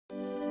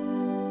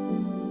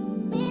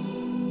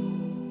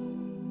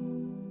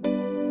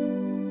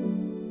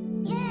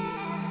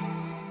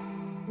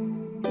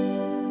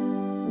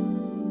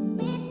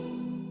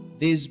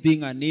this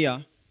being an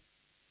year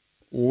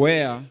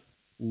where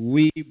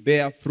we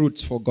bear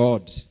fruits for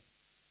God.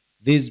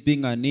 This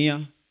being an year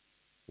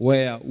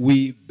where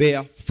we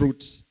bear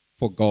fruits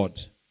for God.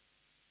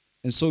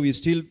 And so we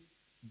still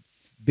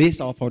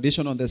base our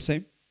foundation on the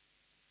same.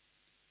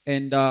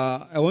 And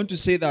I want to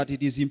say that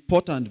it is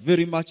important,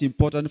 very much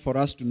important for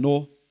us to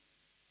know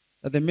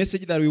that the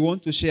message that we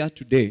want to share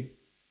today,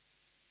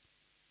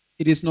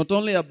 it is not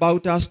only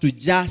about us to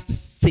just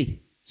say,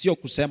 sio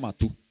kusema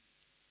tu,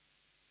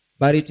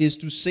 but it is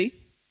to say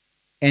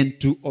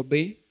and to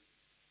obey,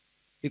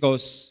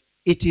 because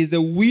it is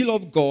the will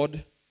of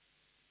God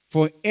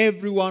for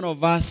every one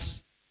of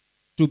us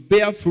to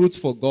bear fruits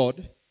for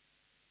God,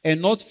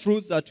 and not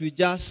fruits that will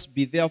just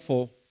be there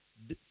for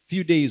a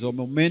few days or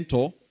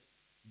momento,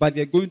 but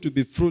they're going to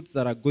be fruits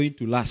that are going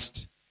to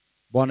last.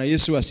 Bwana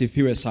Yesu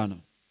asifiwe sana.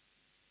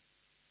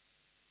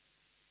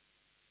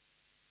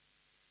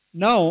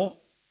 Now,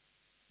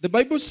 the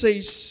Bible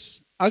says,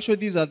 actually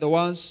these are the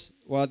ones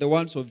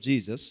of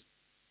Jesus,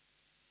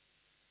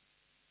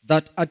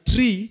 that a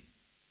tree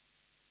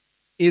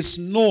is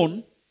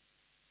known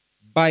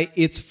by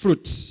its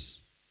fruits.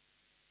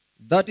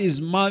 That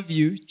is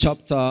Mathew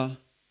chapter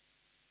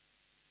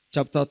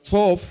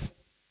 12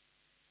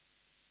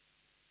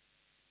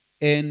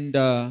 and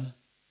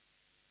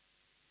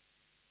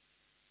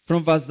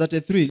from verse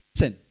 33.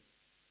 Listen.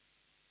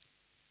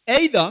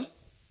 Either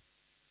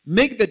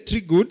make the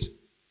tree good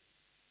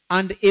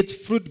and its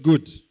fruit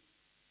good.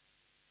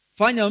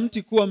 Fanya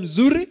mti kuwa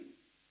mzuri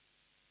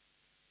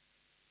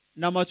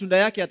na matunda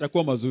yake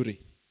yatakuwa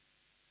mazuri.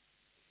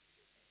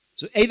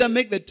 So either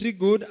make the tree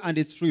good and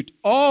its fruit,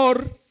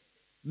 or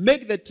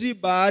make the tree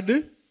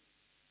bad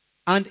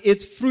and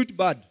its fruit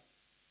bad.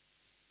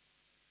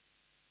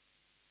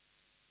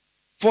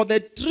 For the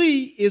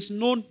tree is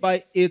known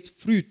by its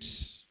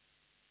fruits.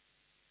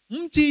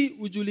 Mti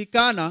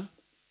hujulikana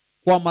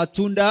kwa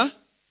matunda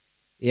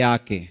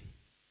yake.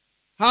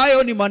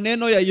 Hayo ni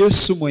maneno ya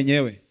Yesu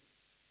mwenyewe.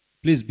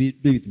 Please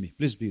be with me.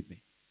 Please be with me.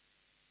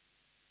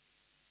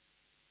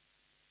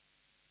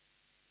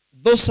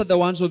 Those are the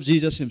ones of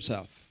Jesus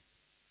himself.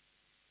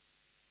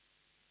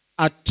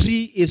 A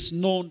tree is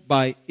known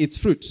by its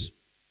fruits.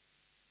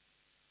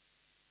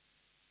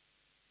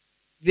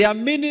 There are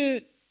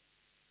many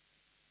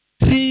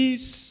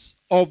trees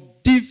of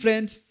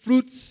different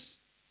fruits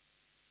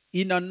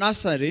in a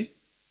nursery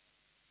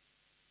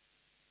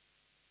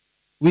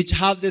which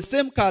have the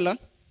same color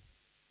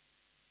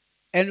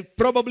and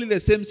probably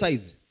the same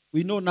size.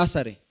 We know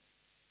nursery,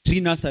 tree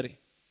nursery.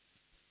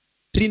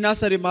 Tree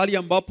nursery mahali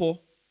ambapo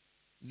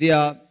there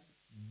are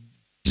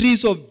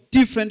trees of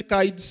different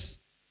kinds.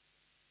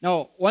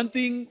 Now, one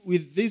thing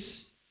with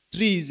these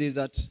trees is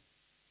that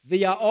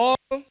they are all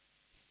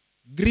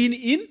green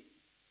in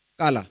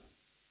color.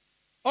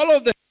 All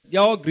of them, they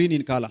are all green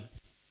in color.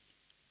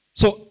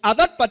 So, at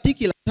that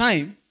particular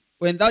time,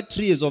 when that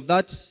tree is of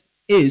that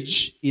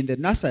age in the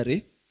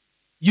nursery,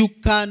 you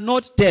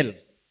cannot tell.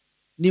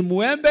 Ni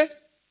muembe,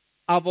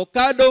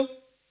 avocado,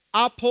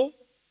 apple,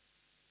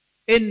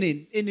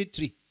 any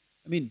tree.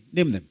 I mean,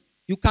 name them.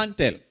 You can't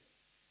tell.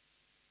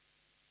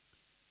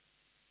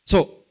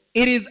 So,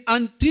 it is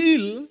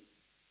until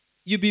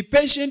you be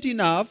patient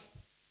enough,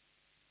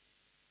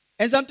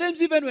 and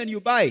sometimes even when you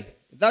buy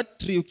that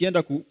tree,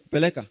 ukienda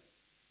kupeleka,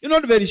 you're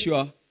not very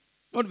sure.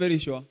 Not very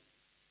sure.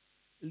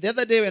 The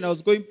other day when I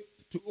was going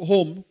to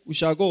home,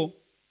 Ushago,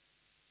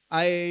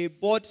 I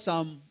bought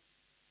some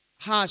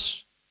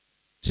hash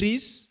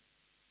trees,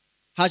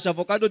 hash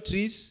avocado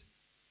trees,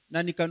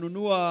 na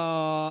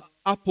nikanunua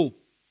apple,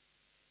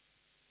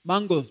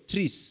 mango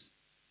trees.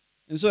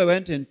 And so I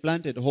went and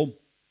planted home.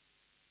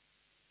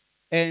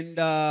 And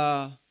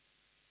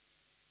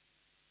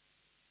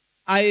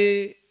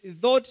I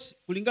thought,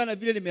 kulingana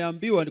vile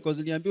nimeambiwa,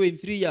 because niliambiwa in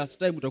 3 years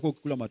time utakuwa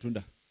ukikula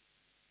matunda.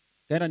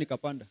 Kaenda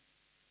nikapanda.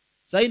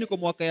 Sasa niko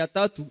mwaka ya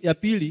 3, ya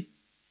pili,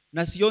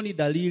 na sioni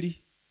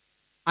dalili.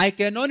 I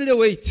can only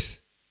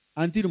wait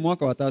until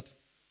mwaka wa 3.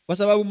 Kwa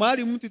sababu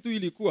mahali mti tu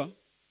ilikuwa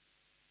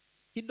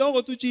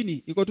kidogo tu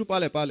chini, iko tu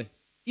pale pale.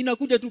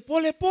 Inakuja tu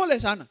pole pole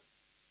sana.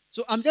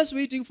 So I'm just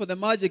waiting for the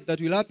magic that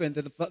will happen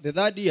the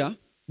third year,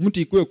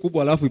 mti ikuwe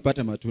kubwa alafu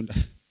ipate matunda.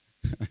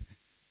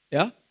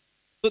 Yeah?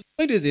 So the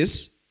point is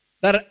this,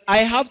 that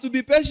I have to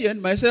be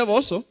patient myself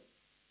also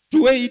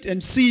to wait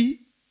and see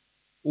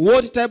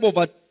what type of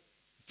a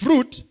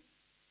fruit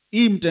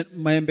hii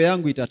maembe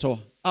yangu itatoa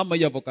ama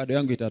hii avocado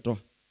yangu itatoa.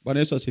 Bwana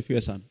Yesu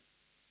asifiwe sana.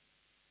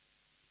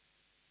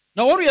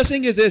 Now what we are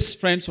saying is this,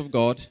 friends of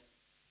God,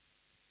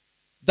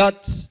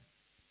 that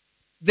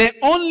the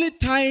only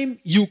time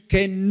you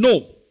can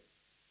know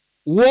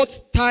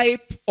what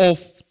type of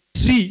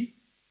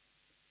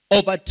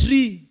a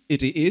tree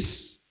it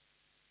is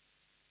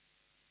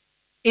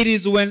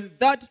when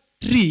that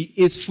tree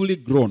is fully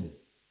grown.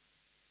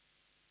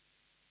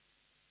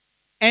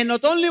 And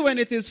not only when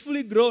it is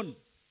fully grown,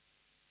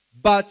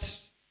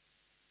 but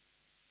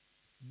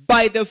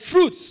by the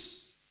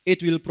fruits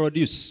it will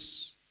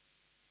produce.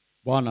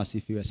 Bwana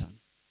asifiwe sana.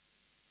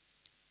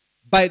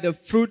 By the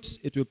fruits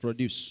it will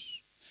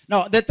produce.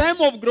 Now, the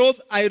time of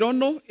growth, I don't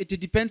know. It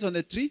depends on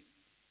the tree.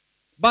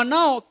 But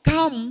now,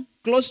 come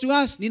close to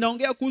us.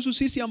 Ninaongea kuhusu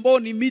sisi ambao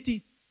ni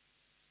miti.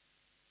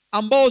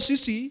 Ambao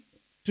sisi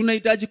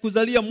tunahitaji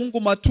kuzalia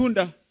Mungu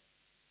matunda.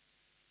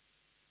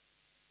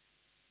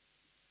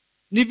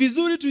 Ni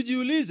vizuri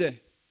tujiulize,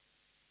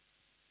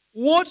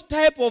 what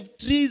type of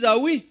trees are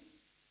we?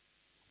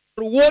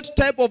 What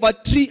type of a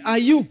tree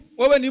are you?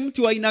 Wewe ni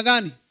mti wa aina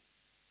gani?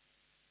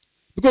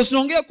 Because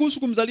tunaongea kuhusu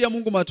kumzalia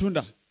Mungu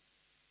matunda.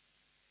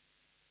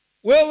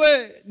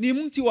 Wewe ni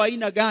mti wa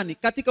aina gani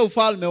katika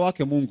ufalme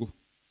wake Mungu?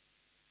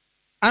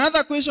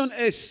 Another question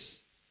is,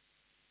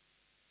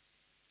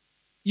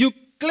 you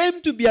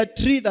claim to be a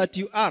tree that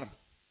you are.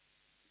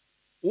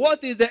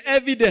 What is the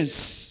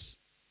evidence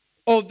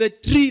of the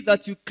tree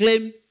that you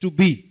claim to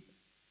be?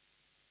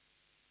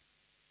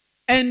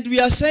 And we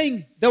are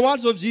saying the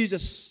words of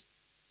Jesus,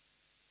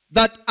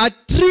 that a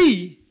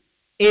tree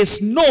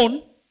is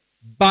known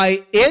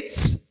by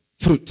its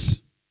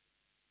fruits.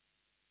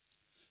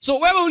 So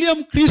wewe uliye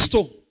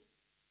Mkristo,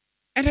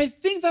 and I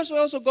think that's why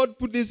also God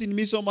put this in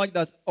me so much,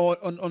 that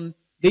on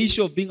the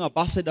issue of being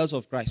ambassadors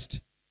of Christ.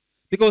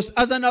 Because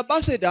as an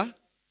ambassador,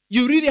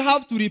 you really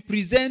have to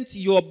represent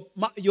your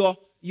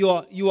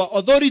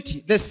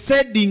authority, the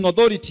sending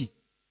authority,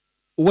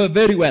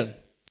 very well.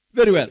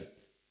 Very well.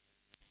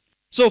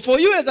 So for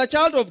you as a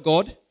child of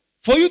God,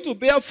 for you to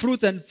bear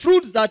fruits, and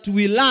fruits that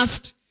will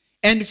last,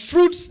 and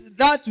fruits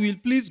that will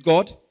please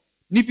God,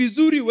 ni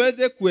vizuri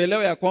uweze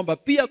kuelewa ya kwamba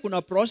pia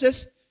kuna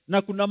process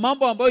na kuna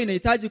mambo ambayo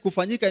inahitaji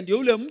kufanyika ndio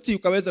ule mti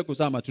ukaweza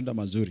kuzaa matunda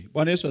mazuri.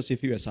 Bwana Yesu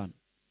asifiwe sana.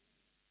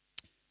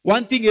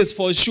 One thing is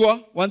for sure,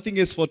 one thing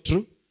is for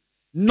true.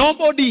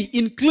 Nobody,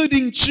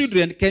 including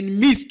children, can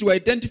miss to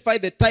identify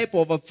the type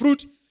of a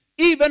fruit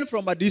even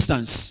from a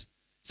distance.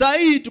 Saa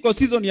hii tuko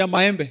season ya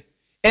maembe,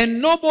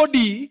 and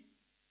nobody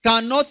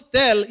cannot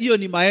tell hiyo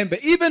ni maembe.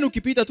 Even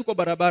ukipita tuko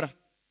barabara.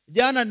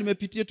 Jana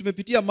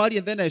tumepitia mali,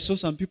 and then I saw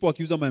some people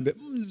wakiuza maembe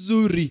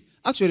mzuri.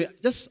 Actually,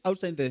 just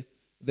outside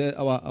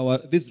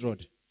this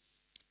road.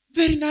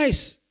 Very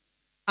nice.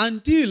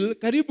 Until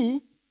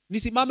karibu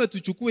nisimame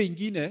tuchukue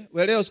ingine,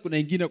 leo kuna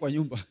ingine kwa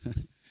nyumba.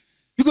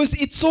 Because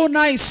it's so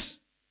nice.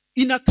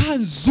 Inakaa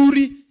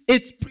nzuri.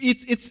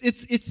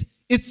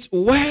 It's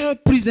well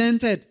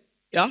presented.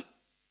 Yeah?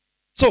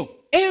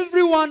 So,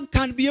 everyone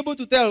can be able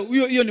to tell,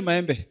 hiyo ni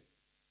maembe.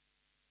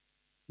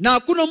 Na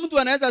kuna mtu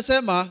anaweza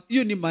sema,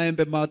 hiyo ni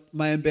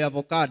maembe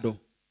avocado.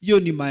 Hiyo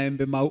ni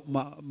maembe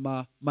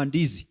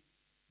mandizi.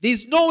 There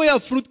is no way a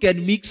fruit can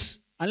mix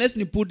unless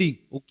ni pudding.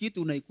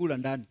 Ukitu unaikula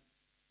ndani.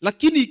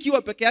 Lakini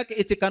ikiwa peke yake,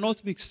 it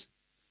cannot mix.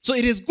 So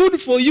it is good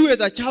for you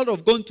as a child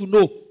of God to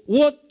know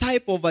what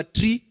type of a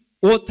tree,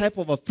 what type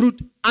of a fruit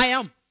I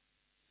am.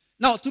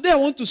 Now, today I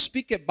want to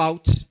speak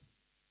about,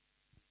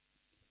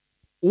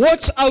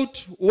 watch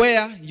out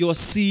where your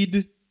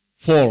seed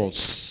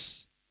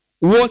falls.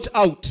 Watch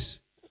out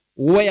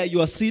where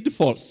your seed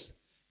falls.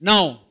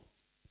 Now,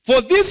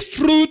 for this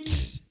fruit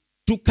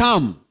to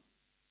come,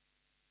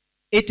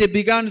 it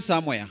began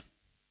somewhere.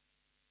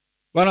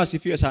 Bwana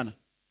asifiwe sana.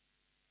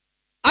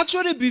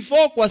 Actually,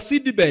 before kwa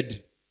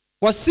seedbed.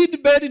 Kwa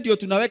seedbed ndio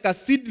tunaweka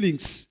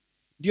seedlings.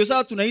 Ndio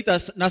sasa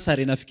tunaita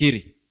nursery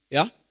nafikiri.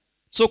 Yeah?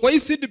 So kwa hii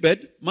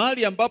seedbed,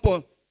 mahali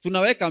ambapo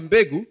tunaweka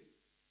mbegu,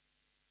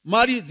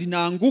 mahali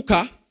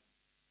zinaanguka,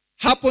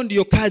 hapo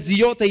ndio kazi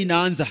yote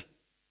inaanza.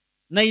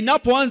 Na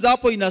inapoanza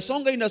hapo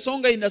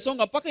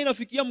inasonga mpaka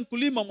inafikia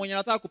mkulima mwenye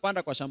anataka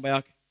kupanda kwa shamba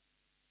yake.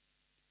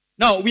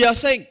 Now we are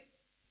saying,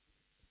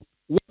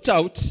 watch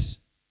out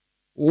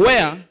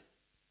where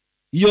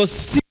your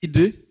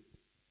seed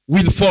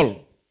will fall.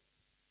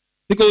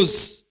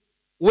 Because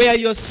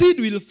where your seed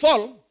will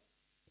fall,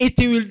 it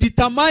will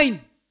determine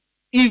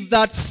if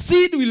that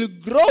seed will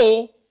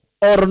grow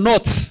or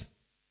not.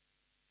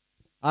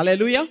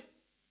 Hallelujah.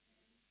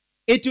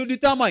 It will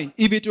determine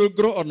if it will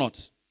grow or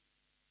not.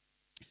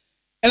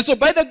 And so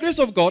by the grace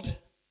of God,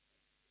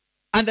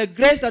 and the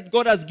grace that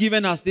God has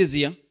given us this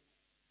year,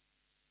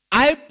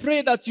 I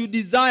pray that you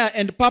desire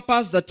and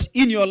purpose that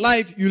in your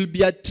life you will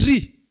be a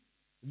tree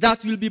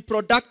that will be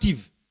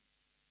productive.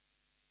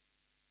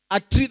 A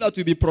tree that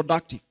will be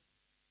productive.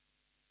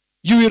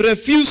 You will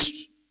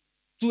refuse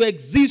to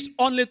exist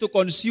only to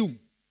consume.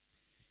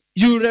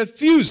 You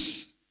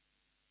refuse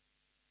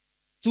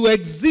to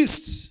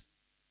exist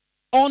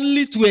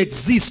only to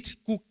exist.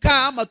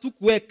 Kukaa ama tu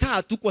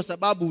kuweka tu kwa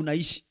sababu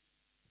unaishi.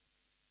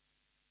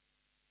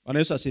 Bwana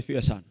Yesu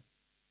asifiwe sana.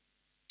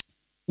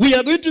 We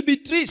are going to be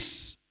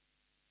trees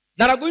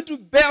that are going to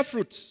bear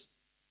fruits.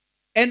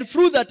 And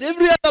fruit that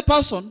every other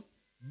person,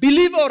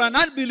 believer or an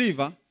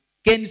unbeliever,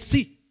 can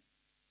see.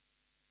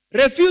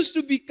 Refuse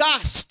to be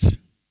cast.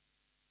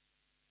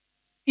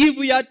 If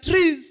we are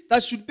trees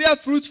that should bear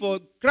fruits for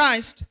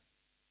Christ,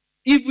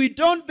 if we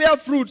don't bear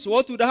fruits,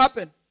 what would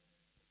happen?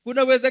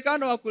 Kuna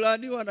uwezekano wa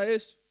kulaaniwa na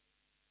Yesu.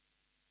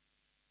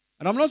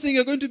 And I'm not saying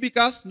you're going to be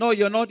cast. No,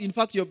 you're not. In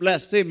fact, you're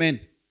blessed. Amen.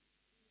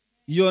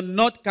 You're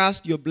not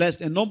cast, you're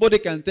blessed. And nobody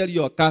can tell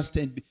you are cast.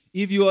 And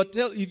if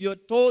you're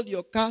told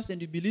you're cast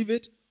and you believe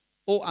it,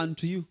 oh,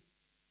 unto you.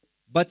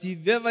 But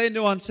if ever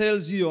anyone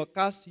tells you you're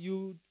cursed,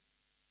 you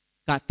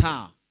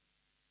kata,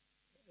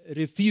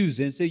 refuse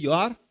and say you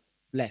are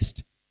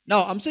blessed.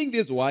 Now, I'm saying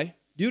this why.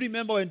 Do you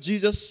remember when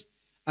Jesus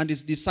and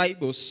his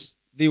disciples,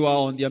 they were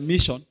on their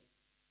mission,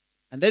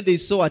 and then they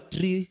saw a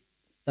tree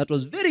that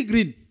was very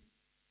green.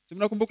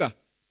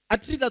 A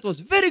tree that was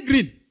very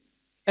green.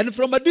 And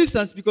from a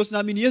distance, because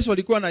naamini Yesu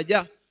alikuwa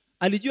anajaa,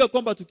 alijua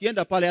kwamba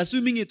tukienda pale,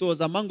 assuming it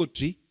was a mango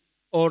tree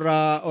or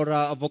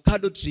a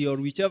avocado tree or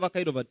whichever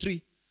kind of a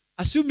tree,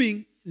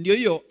 assuming ndio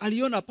hiyo,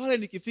 aliona pale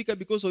nikifika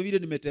because of ile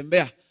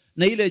nimetembea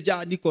na ile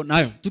jaa niko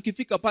nayo.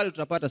 Tukifika pale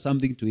tutapata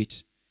something to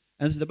eat.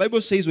 And the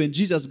Bible says when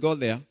Jesus got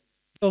there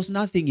was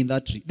nothing in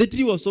that tree. The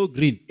tree was so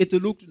green. It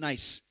looked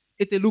nice.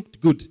 It looked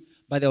good.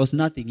 But there was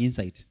nothing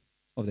inside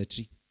of the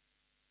tree.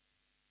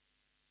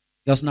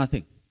 There was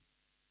nothing.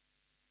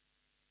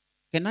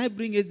 Can I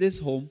bring it this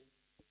home?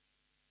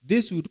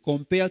 This would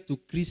compare to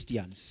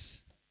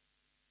Christians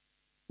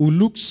who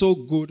look so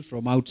good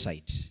from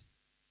outside.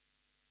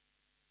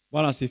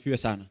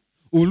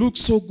 Who look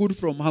so good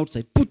from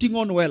outside, putting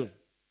on well.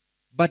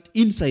 But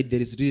inside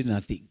there is really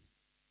nothing.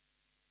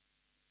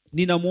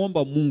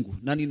 Ninamuomba Mungu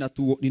na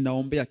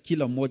ninaombea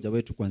kila mmoja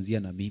wetu kuanzia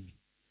na mimi,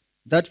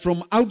 that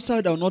from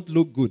outside I will not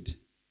look good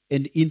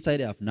and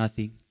inside I have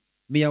nothing.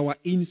 May our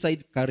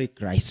inside carry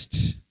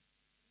Christ.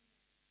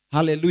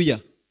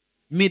 Hallelujah.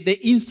 May the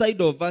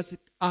inside of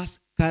us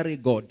carry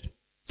God.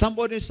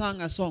 Somebody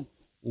sang a song.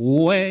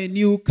 When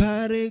you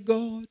carry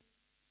God,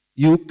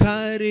 you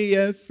carry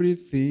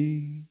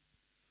everything.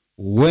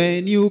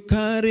 When you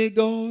carry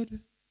God,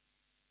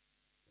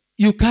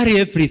 you carry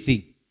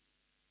everything.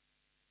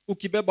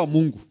 Ukibeba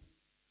Mungu.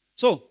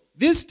 So,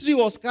 this tree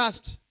was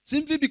cast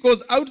simply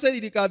because outside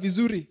ilikaa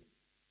vizuri.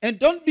 And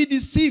don't be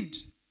deceived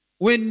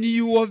when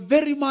you are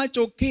very much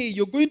okay.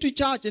 You're going to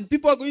church and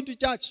people are going to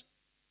church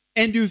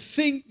and you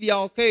think they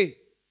are okay.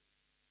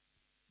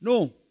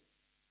 No.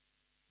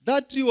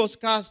 That tree was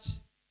cast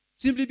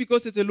simply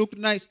because it looked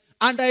nice.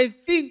 And I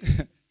think,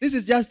 this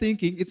is just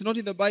thinking, it's not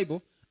in the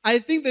Bible. I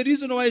think the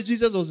reason why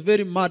Jesus was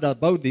very mad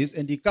about this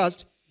and he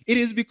cast, it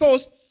is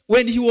because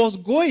when he was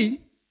going,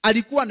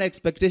 alikuwa na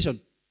expectation.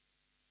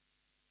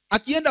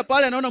 Akienda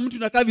pale anaona mtu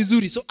anakaa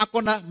vizuri, so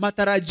akona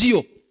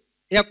matarajio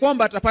ya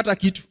kwamba atapata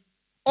kitu.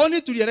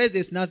 Only to realize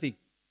there's nothing.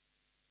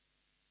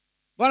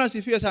 Bwana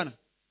sifiwe sana.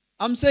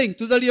 I'm saying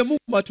tuzalie Mungu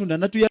matunda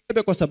na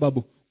tuyabebe kwa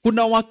sababu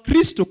kuna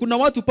Wakristo, kuna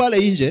watu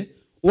pale nje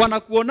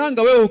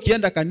wanakuonanga wewe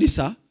ukienda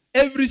kanisa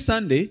every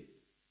Sunday,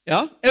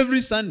 yeah,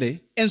 every Sunday,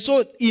 and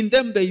so in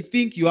them they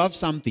think you have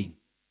something.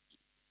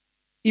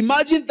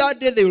 Imagine that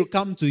day they will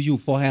come to you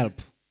for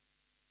help.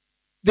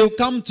 They will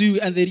come to you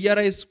and they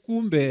realize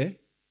kumbe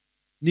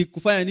ni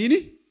kufanya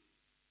nini?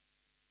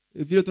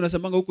 Vile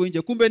tunasemanga huko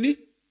nje, kumbe ni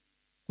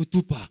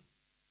kutupa.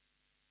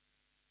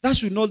 That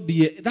should not be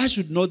you.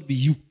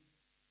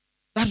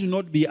 That should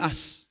not be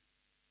us.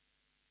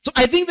 So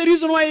I think the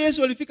reason why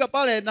Yesu alifika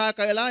pale na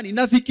akaelani,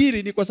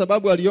 nafikiri ni kwa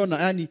sababu aliona,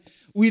 yani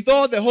with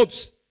all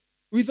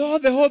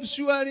the hopes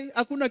surely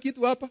hakuna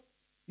kitu hapa.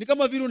 Ni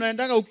kama vile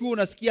unaendanga ukiwa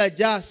unasikia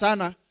jaa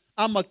sana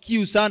ama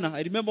kiu sana.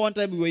 I remember one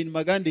time we were in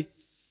Magandi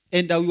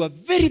and we were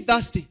very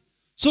thirsty.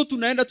 So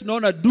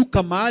tunaona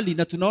duka mahali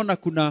na tunaona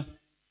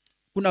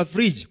kuna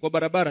fridge kwa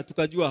barabara,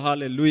 tukajua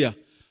hallelujah,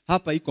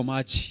 hapa iko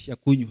maji ya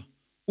kunywa.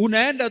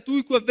 Unaenda tu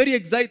ukiwa very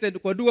excited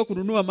kwa duka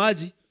kununua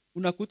maji,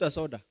 unakuta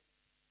soda.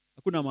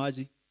 Hakuna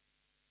maji.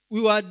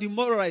 We were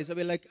demoralized.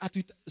 We were like,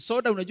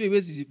 soda unajua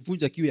iwezi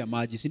vunja kiu ya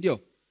maji, si ndio?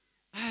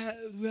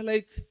 We were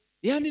like,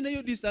 yani na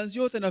hiyo distance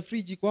yote na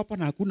fridge iko hapa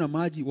na hakuna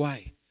maji,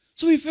 why?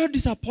 So we felt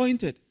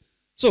disappointed.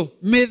 So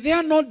may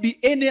there not be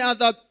any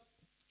other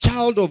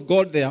child of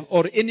God there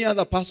or any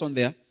other person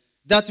there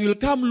that will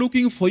come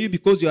looking for you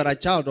because you are a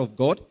child of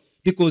God,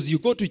 because you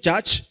go to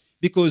church,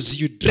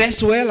 because you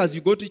dress well as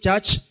you go to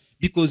church,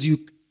 because you,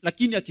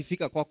 lakini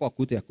akifika kwako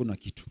akute hakuna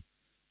kitu.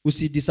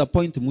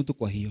 Usidisappoint mtu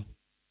kwa hiyo.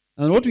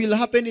 And what will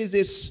happen is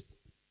this.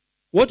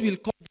 What will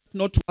cause that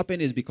not to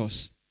happen is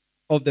because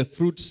of the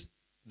fruits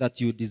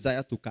that you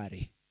desire to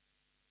carry.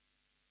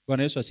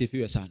 Bwana Yesu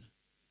asifiwe sana.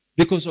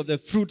 Because of the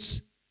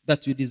fruits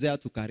that you desire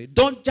to carry.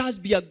 Don't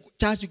just be a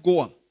church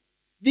goer.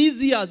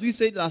 These years, we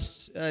said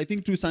last, I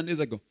think 2 Sundays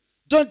ago.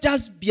 Don't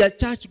just be a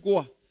church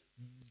goer.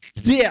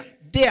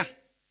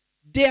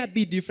 Dare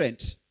be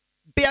different.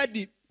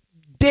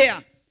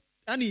 Dare.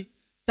 Yani,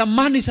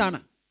 tamani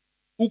sana.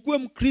 Ukuwe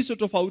Mkristo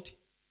tofauti.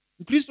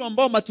 Mkristo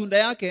ambao matunda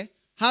yake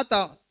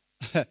hata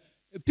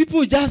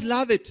people just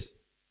love it.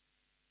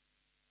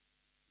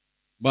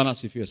 Bwana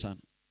asifiwe sana.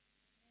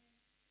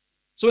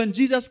 So when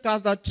Jesus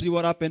cast that tree,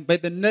 what happened? By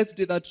the next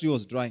day, that tree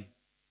was dry.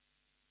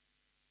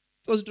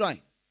 It was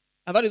dry.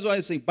 And that is why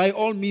I say, by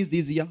all means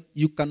this year,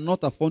 you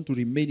cannot afford to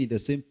remain in the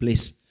same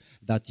place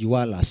that you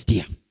were last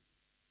year.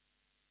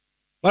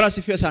 Bwana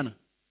asifiwe sana.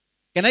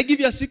 Can I give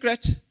you a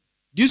secret?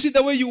 Do you see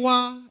the way you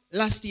were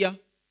last year?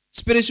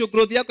 Spiritual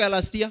growth yako ya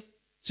last year?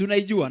 Si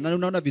unaijua na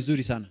unaona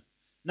vizuri sana.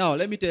 Now,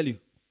 let me tell you.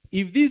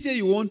 If this year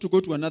you want to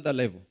go to another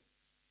level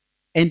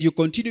and you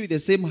continue with the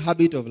same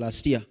habit of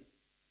last year,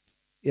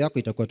 yako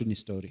itakuwa tu ni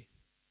story.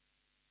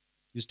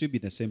 You still be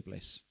in the same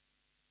place.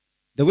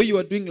 the way you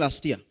were doing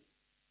last year,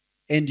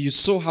 and you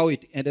saw how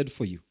it ended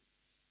for you.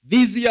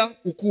 This year,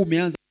 uku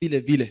umeanza vile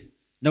vile,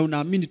 na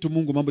unaamini tu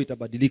Mungu mambo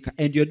itabadilika,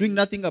 and you're doing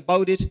nothing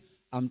about it.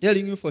 I'm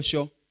telling you for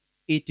sure,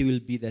 it will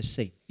be the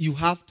same. You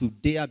have to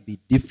dare be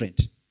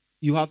different.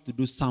 You have to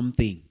do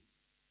something.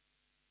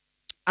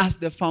 As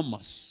the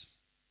farmers,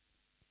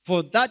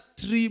 for that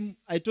tree,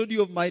 I told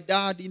you of my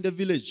dad in the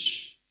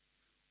village,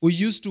 who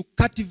used to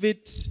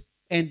cultivate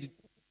and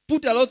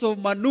put a lot of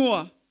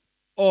manure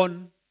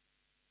on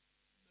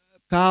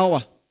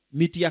kahawa,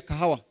 miti ya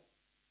kahawa.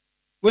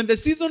 When the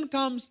season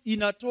comes,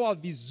 inatoa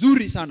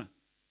vizuri sana,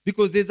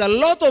 because there's a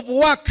lot of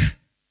work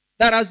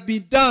that has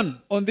been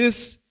done on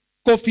this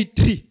coffee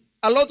tree.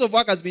 A lot of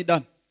work has been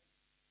done.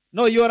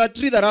 No, you are a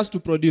tree that has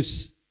to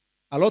produce.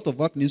 A lot of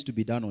work needs to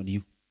be done on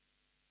you.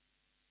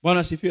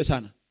 Bwana sifiwe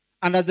sana.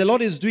 And as the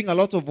Lord is doing a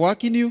lot of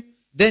work in you,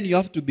 then you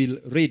have to be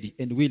ready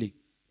and willing.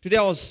 Today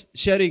I was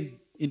sharing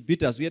in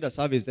Beaters. We had a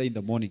service there in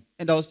the morning.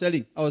 And I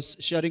was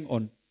sharing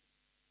on,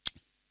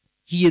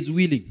 He is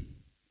willing.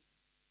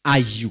 Are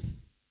you?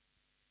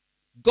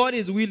 God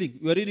is willing.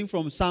 We are reading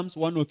from Psalms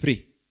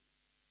 103,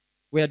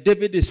 where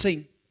David is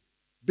saying,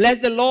 bless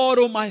the Lord,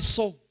 O my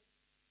soul,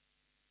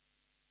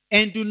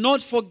 and do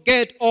not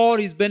forget all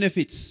his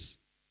benefits.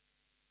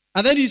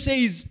 And then he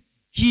says,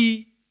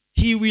 he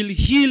will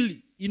heal,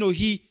 he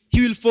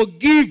will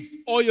forgive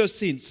all your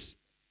sins.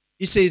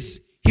 He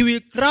says, he will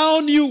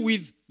crown you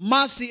with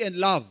mercy and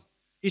love.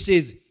 He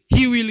says,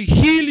 he will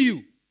heal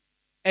you.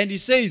 And he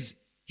says,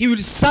 he will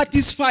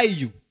satisfy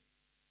you.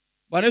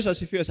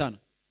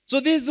 So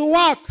there's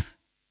work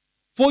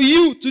for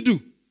you to do.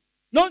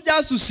 Not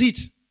just to sit.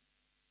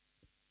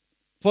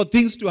 For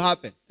things to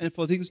happen and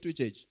for things to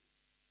change.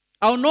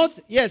 I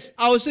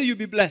will say you'll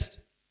be blessed.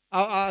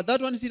 That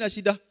one is in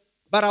Ashida.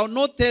 But I will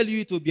not tell you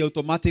it will be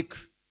automatic.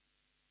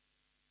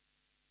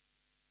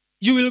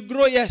 You will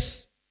grow,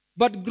 yes.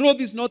 But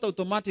growth is not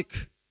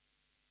automatic.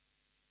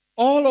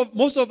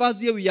 Most of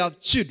us here, we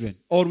have children.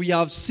 Or we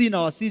have seen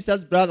our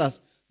sisters, brothers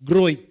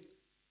growing.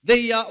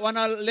 They are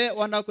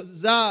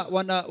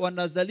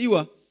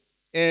wanazaliwa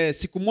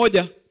siku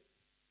moja.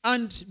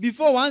 And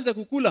before waanze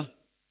kukula,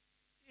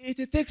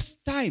 it takes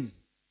time.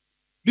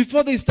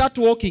 Before they start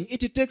walking,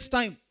 it takes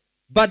time.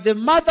 But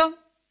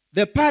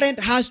the parent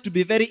has to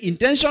be very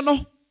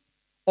intentional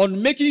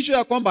on making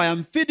sure kwamba I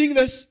am feeding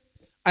this,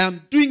 I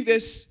am doing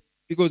this,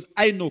 because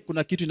I know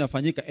kuna kitu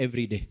inafanyika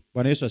every day.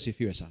 Bwana Yesu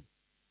asifiwe sana.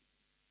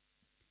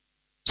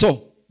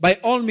 So, by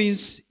all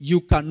means,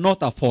 you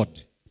cannot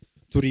afford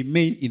to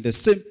remain in the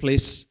same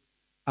place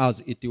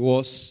as it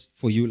was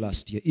for you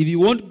last year. If you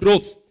want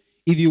growth,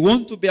 if you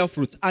want to bear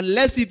fruit,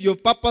 unless if your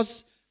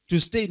purpose to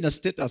stay in a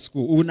status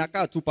quo,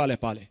 unakaa tu pale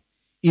pale.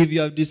 If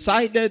you have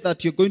decided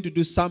that you're going to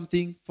do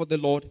something for the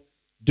Lord,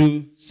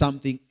 do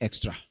something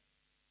extra.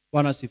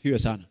 Bwana asifiwe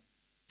sana.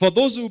 For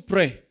those who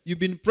pray, you've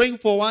been praying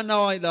for 1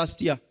 hour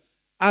last year,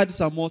 add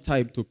some more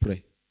time to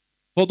pray.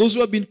 For those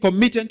who have been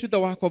committed to the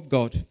work of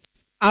God,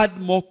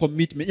 add more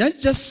commitment.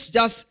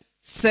 Just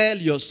sell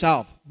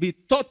yourself. Be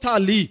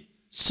totally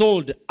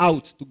sold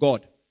out to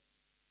God.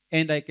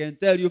 And I can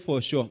tell you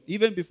for sure,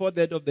 even before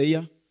the end of the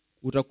year,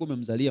 utakuwa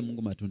umemzalia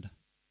Mungu matunda.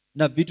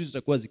 Na vitu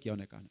zitakuwa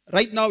zikionekana.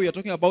 Right now we are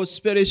talking about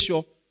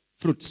spiritual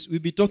fruits.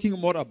 We'll be talking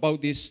more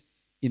about this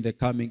in the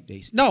coming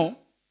days. Now,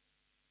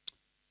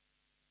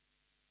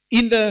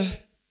 in the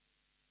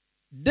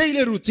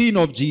daily routine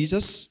of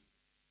Jesus,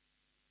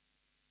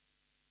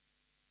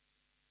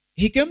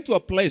 he came to a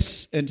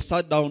place and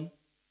sat down.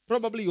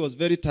 Probably he was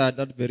very tired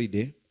that very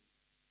day.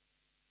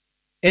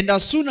 And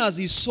as soon as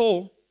he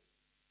saw,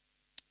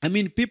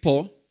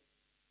 people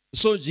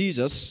saw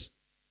Jesus,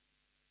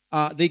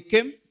 they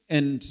came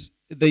and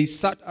they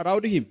sat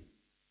around him.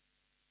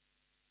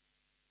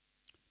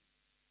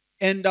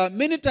 And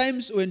many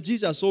times when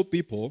Jesus saw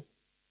people,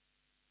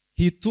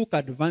 he took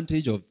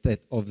advantage of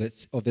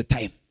the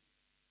time.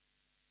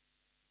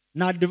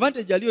 Na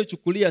advantage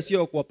aliyochukulia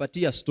sio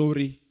kuwapatia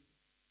story.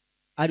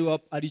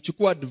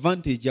 Alichukua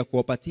advantage ya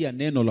kuwapatia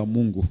neno la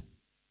Mungu.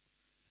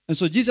 And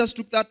so Jesus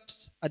took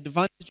that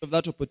advantage of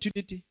that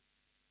opportunity.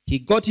 He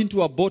got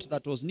into a boat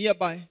that was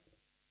nearby.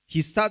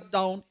 He sat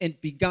down and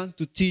began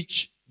to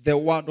teach the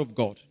word of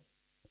God.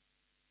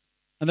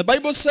 And the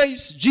Bible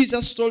says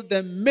Jesus told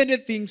them many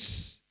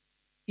things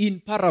in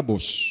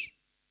parables.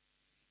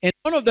 And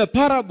one of the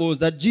parables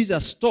that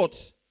Jesus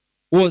taught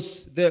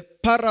was the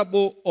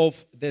parable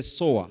of the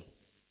sower.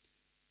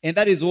 And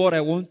that is what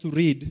I want to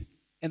read.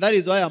 And that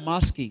is why I'm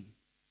asking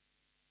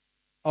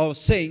or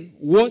saying,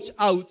 watch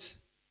out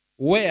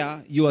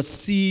where your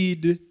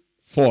seed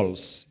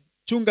falls.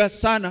 Chunga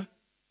sana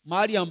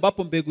mahali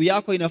ambapo mbegu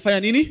yako inafanya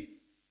nini?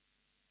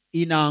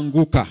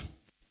 Inaanguka.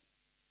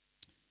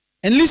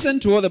 And listen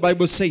to what the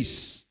Bible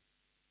says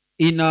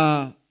in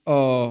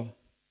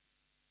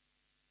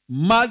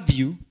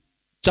Mathew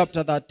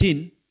chapter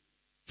 13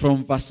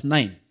 from verse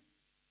 9.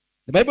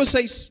 The Bible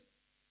says,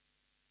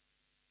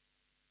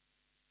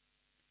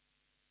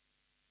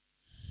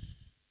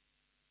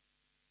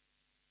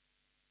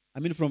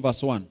 from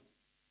verse 1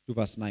 to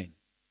verse 9.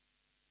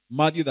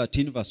 Matthew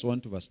 13 verse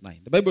 1 to verse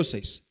 9. The Bible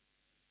says,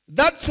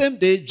 That same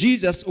day,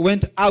 Jesus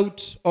went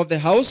out of the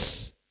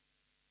house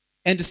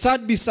and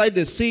sat beside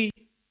the sea,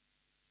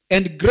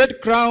 and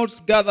great crowds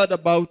gathered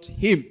about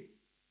him,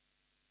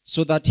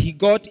 so that he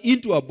got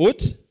into a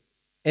boat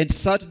and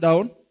sat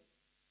down,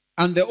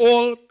 and the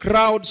whole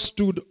crowd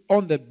stood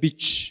on the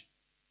beach.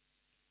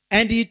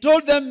 And he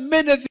told them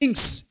many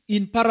things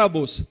in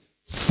parables,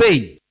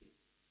 saying,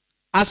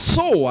 a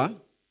sower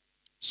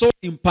sowed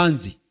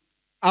mpanzi,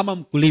 ama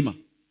mkulima.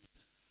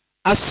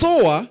 A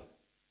sower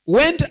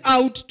went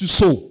out to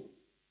sow.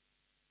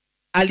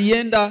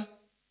 Alienda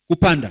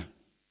kupanda.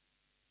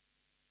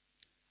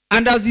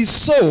 And as he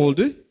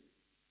sowed,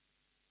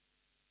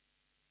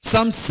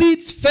 some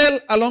seeds fell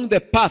along the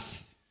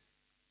path,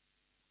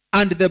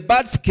 and the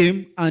birds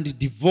came and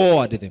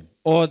devoured them.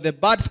 Or the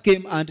birds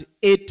came and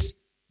ate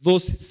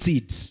those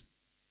seeds.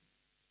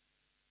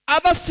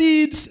 Other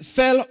seeds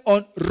fell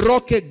on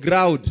rocky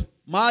ground,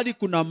 mahali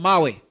kuna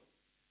mawe,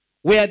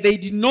 where they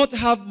did not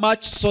have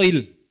much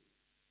soil.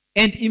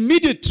 And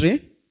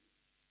immediately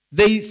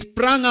they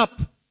sprang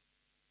up,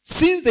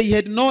 since they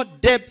had no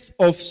depth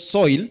of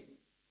soil.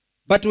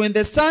 But when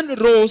the sun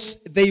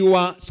rose, they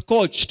were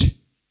scorched.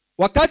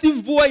 Wakati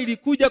mvua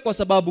ilikuja kwa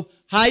sababu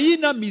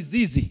haina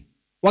mizizi.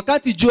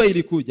 Wakati jua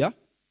ilikuja,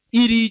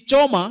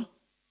 ilichoma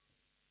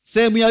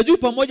sehemu ya juu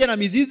pamoja na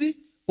mizizi,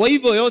 kwa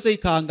hivyo yote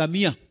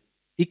ikaangamia.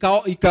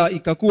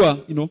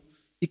 Ikakuwa,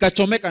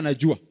 ikachomeka na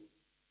jua.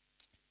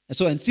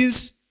 And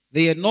since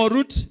they had no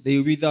root, they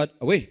withered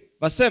away.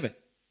 Verse 7.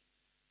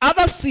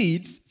 Other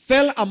seeds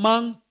fell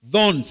among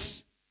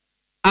thorns,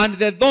 and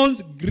the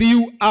thorns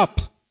grew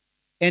up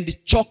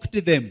and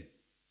choked them.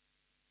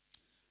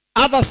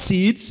 Other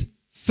seeds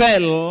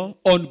fell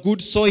on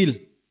good soil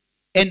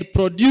and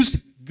produced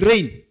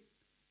grain,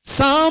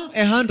 some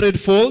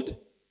 100-fold,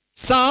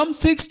 some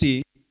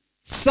 60,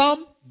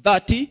 some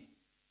 30.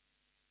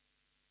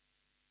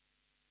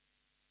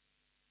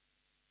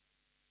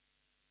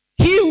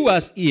 He who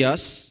has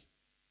ears,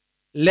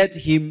 let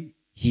him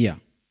hear.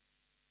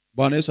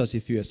 Bwana Yesu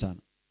asifiwe sana.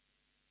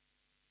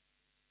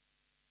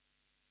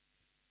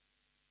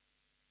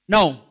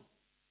 Now,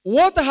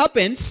 what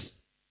happens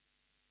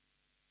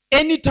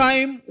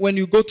anytime when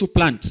you go to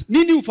plant?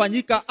 Nini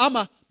hufanyika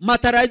ama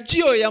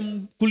matarajio ya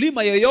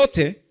mkulima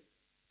yoyote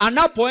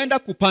anapoenda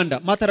kupanda?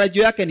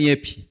 Matarajio yake ni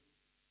yapi?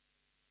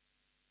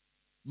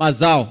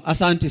 Mazao.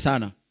 Asante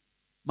sana.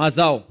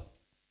 Mazao.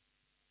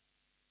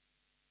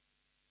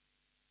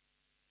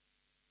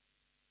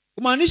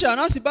 Kumaanisha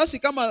nasi basi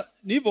kama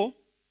ni hivyo,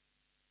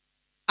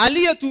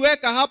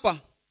 aliyetuweka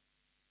hapa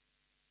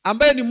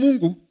ambaye ni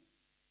Mungu,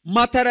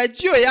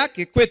 matarajio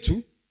yake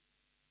kwetu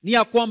ni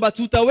ya kwamba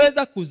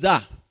tutaweza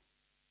kuzaa.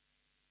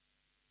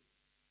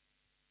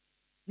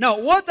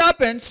 Now, what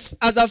happens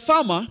as a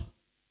farmer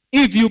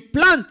if you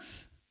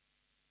plant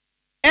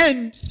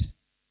and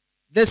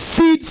the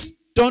seeds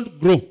don't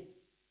grow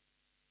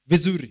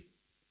vizuri?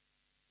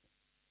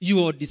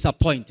 You are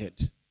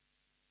disappointed.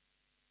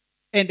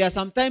 And there are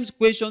sometimes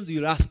questions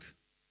you'll ask.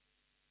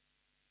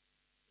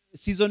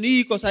 Season hii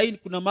iko sahihi,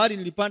 kuna mahali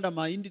nilipanda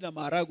mahindi na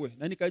maharagwe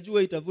na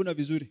nikajua itavuna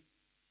vizuri.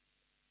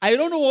 I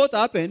don't know what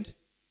happened.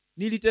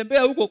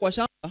 Nilitembea huko kwa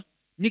shamba,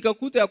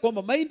 nikakuta ya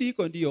kwamba mahindi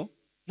iko ndio,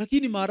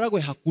 lakini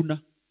maharagwe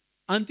hakuna.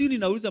 Until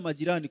ninauliza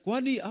majirani,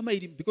 kwani ama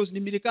because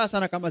nimelikaa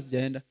sana kama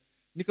sijaenda.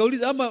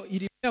 Nikauliza ama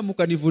ilimea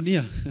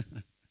mkanivunia.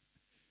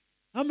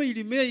 Ama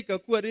ilimea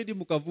ikakuwa ready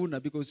mkavuna,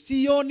 because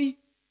sioni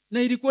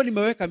na ilikuwa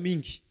nimeweka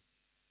mingi.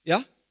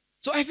 Yeah?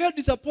 So I felt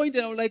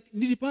disappointed. I was like,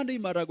 nilipanda hii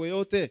maharagwe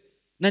yote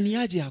na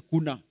niaje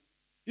hakuna.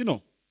 You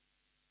know.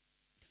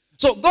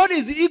 So God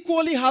is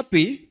equally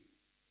happy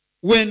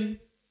when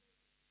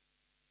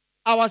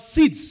our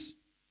seeds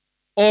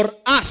or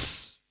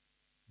us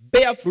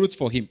bear fruits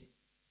for him.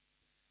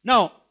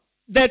 Now,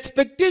 the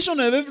expectation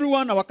of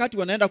everyone wakati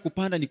wanaenda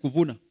kupanda ni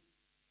kuvuna.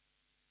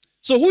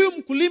 So huyu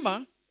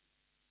mkulima,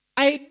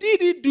 I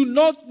do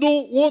not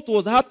know what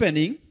was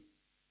happening,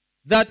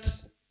 that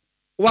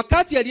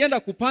wakati alienda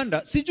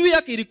kupanda, sijui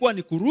yake ilikuwa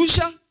ni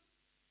kurusha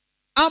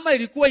ama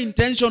ilikuwa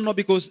intentional,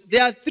 because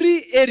there are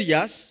 3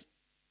 areas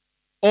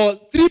or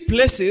 3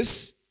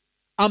 places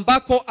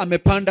ambako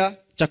amepanda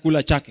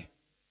chakula chake.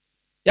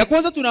 Ya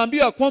kwanza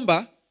tunaambiwa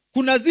kwamba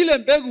kuna zile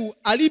mbegu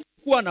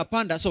alipokuwa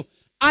anapanda. So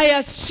I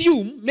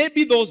assume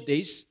maybe those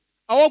days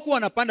hawakuwa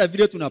wanapanda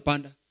vile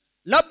tunapanda.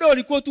 Labda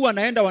walikuwa tu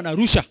wanaenda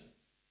wanarusha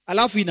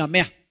alafu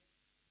inamea.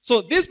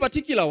 So this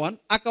particular one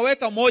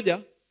akaweka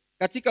moja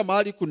katika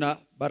mahali kuna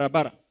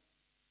barabara.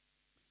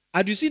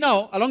 And you see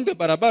now along the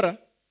barabara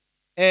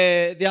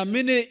there are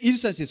many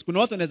instances. Kuna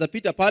watu wanaweza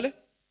pita pale,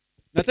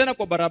 na tena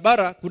kwa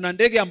barabara kuna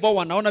ndege ambao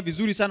wanaona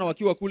vizuri sana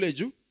wakiwa kule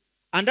juu.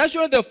 And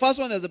actually the first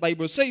one, as the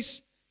Bible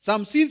says,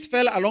 some seeds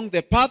fell along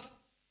the path,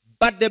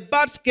 but the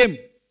birds came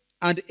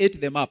and ate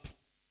them up.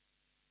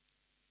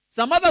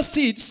 Some other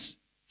seeds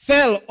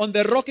fell on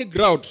the rocky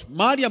ground,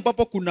 mahali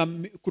ambapo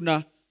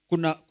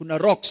kuna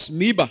rocks,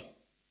 miba.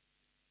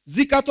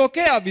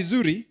 Zikatokea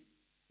vizuri,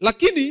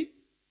 lakini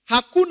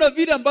hakuna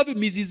vile ambavyo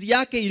mizizi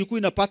yake ilikuwa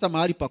inapata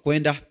mahali pa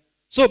kwenda.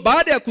 So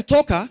baada ya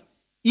kutoka,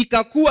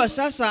 ikakuwa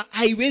sasa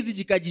haiwezi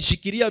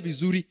jikajishikilia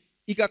vizuri,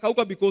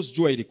 ikakauka because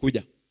jua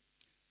ilikuja.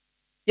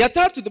 Ya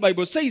tatu, the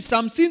Bible says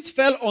some seeds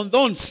fell on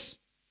thorns,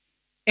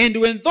 and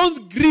when thorns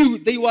grew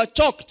they were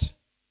choked.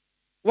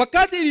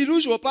 Wakati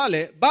ilirushwa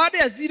pale, baada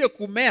ya zile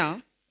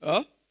kumea,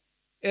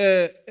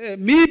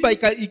 miiba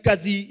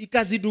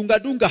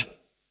ikazidunga.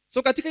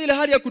 So katika ile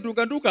hali ya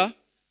kudunga,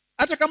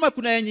 hata kama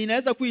kuna yenye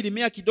inaweza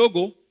kuilimea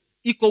kidogo,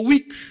 iko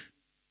weak.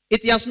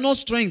 It has no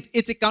strength.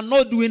 It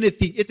cannot do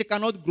anything. It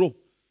cannot grow.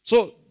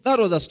 So that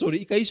was a story.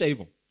 Ikaisha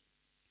hivyo.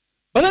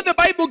 But then the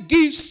Bible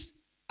gives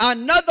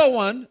another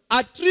one.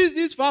 At least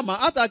this farmer,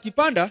 hata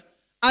akipanda,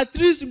 at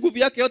least nguvu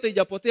yake yote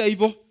ijapotea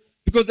hivyo.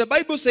 Because the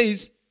Bible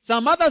says,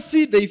 some other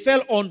seed, they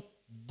fell on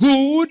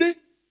good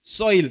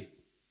soil.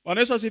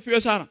 Wanaweza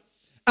sifiwe sana.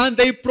 And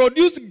they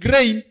produce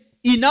grain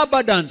in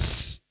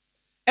abundance.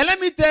 And let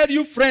me tell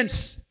you,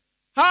 friends,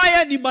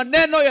 haya ni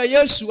maneno ya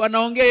Yesu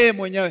anaongea yeye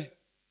mwenyewe.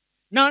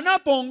 Na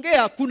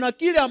anapoongea kuna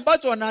kile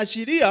ambacho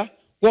anaashiria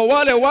kwa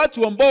wale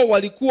watu ambao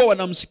walikuwa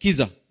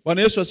wanamsikiza.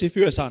 Bwana Yesu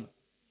asifiwe sana.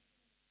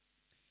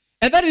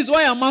 And that is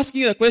why I'm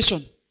asking the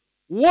question,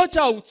 watch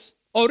out,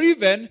 or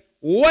even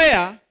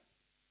where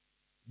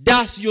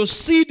does your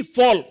seed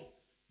fall?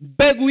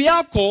 Mbegu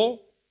yako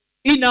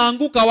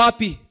inaanguka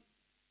wapi?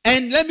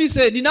 And let me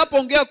say,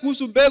 ninapoongea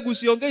kuhusu mbegu,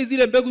 siongei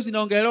zile mbegu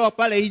zinaongelewa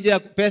pale nje ya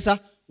pesa,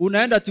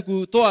 unaenda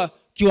tukutoa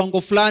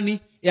kiwango fulani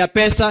ya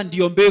pesa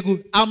ndio mbegu.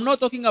 I'm not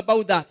talking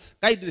about that.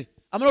 I'm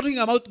not talking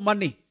about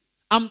money.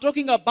 I'm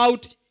talking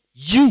about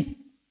you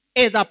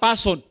as a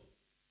person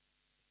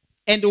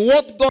and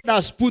what God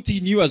has put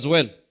in you as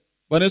well.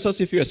 Bwana Yesu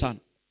asifiwe sana.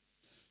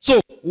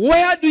 So,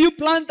 where do you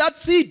plant that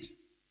seed?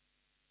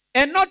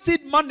 And not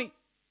seed money,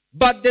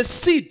 but the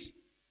seed.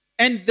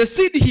 And the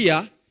seed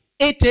here,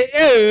 it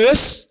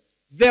is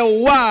the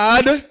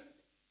word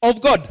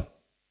of God.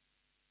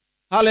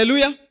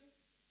 Hallelujah.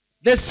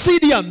 The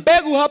seed ya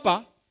mbegu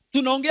hapa,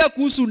 tunaongea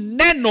kuhusu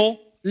neno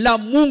la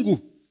Mungu.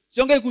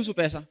 Siongei kuhusu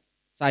pesa.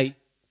 Sahi.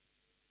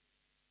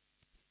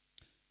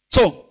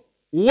 So,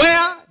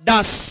 where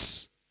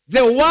does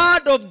the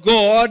word of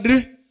God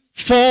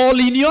fall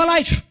in your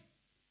life?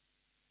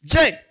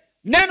 Je,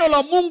 neno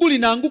la Mungu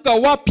linaanguka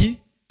wapi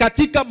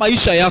katika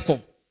maisha yako?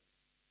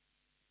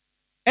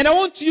 And I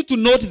want you to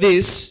note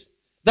this,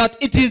 that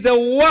it is the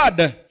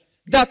word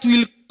that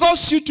will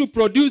cause you to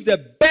produce the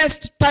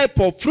best type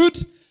of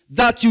fruit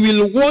that you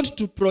will want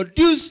to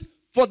produce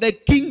for the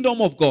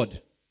kingdom of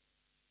God.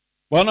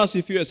 Bwana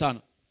asifiwe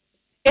sana.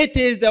 It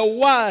is the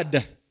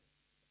word.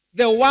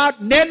 The word,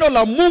 neno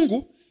la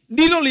Mungu,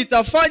 ndilo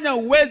litafanya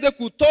uweze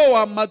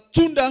kutoa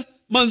matunda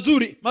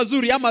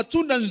mazuri ama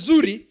matunda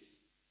nzuri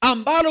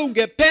ambalo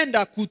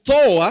ungependa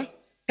kutoa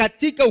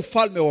katika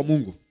ufalme wa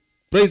Mungu.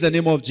 Praise the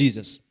name of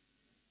Jesus.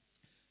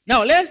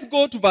 Now let's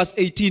go to verse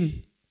 18.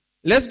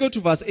 Let's go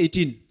to verse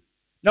 18.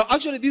 Now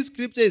actually this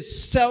scripture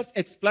is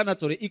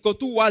self-explanatory. Iko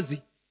tu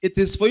wazi. It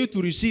is for you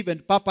to receive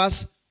and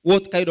purpose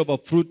what kind of a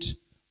fruit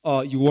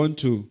you want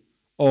to,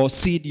 or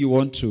seed you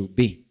want to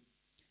be.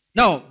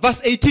 Now,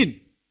 verse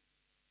 18.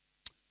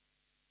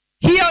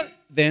 Here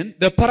then,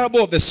 the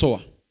parable of the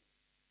sower.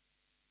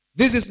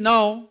 This is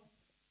now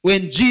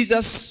when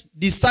Jesus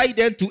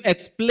decided to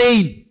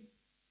explain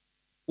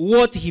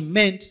what he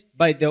meant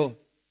by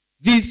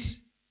these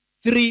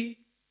 3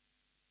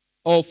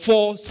 or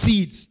 4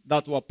 seeds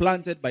that were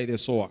planted by the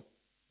sower,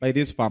 by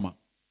this farmer.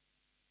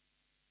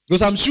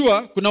 Because I'm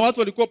sure kuna watu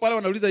walikuwa pale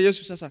wanauliza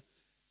Yesu sasa,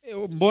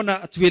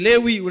 mbona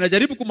tuelewi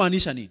unajaribu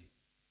kumaanisha nini?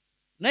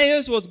 Now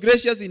Yesu was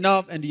gracious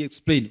enough and he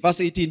explained.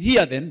 Verse 18,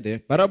 here then, the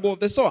parable of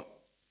the sower.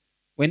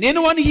 When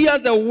anyone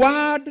hears the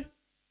word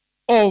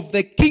of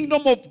the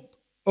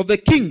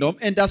kingdom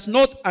and does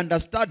not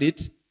understand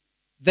it,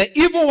 the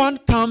evil one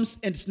comes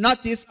and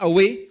snatches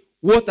away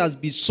what has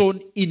been sown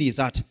in his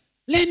heart.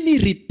 Let me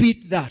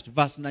repeat that,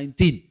 verse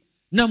 19.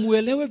 Na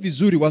muelewe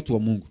vizuri watu wa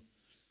Mungu.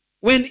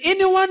 When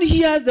anyone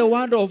hears the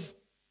word of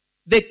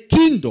the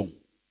kingdom,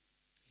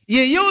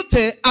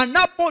 yeyote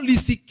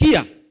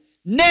anapolisikia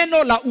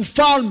neno la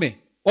ufalme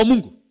wa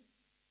Mungu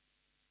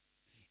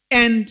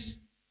and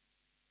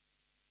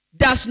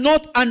does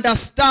not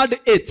understand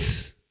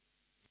it,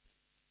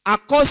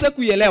 akose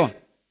kuelewa,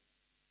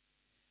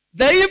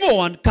 the evil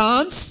one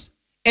comes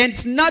and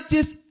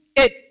snatches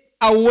it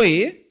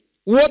away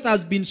what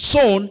has been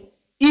sown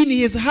in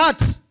his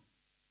heart.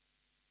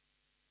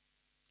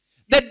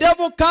 The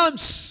devil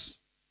comes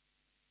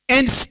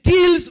and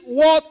steals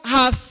what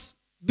has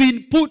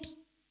been put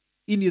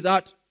in his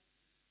heart.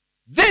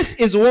 This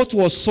is what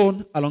was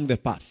sown along the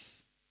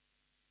path.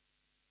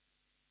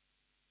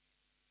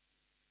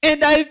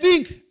 And I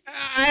think,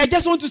 I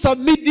just want to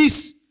submit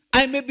this.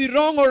 I may be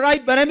wrong or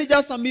right, but let me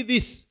just submit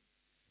this.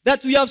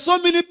 That we have so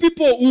many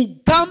people who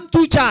come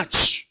to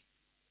church,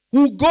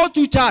 who go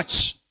to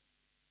church,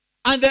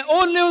 and the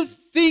only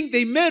thing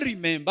they may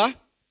remember,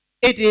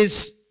 it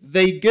is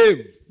they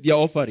gave their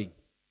offering.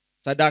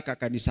 Sadaka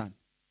kanisani.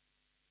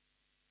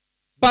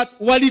 But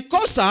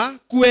walikosa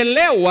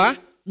kuelewa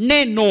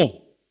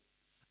neno.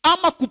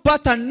 Ama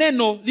kupata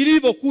neno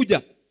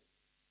lilivyokuja.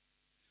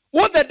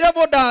 What the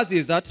devil does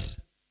is that,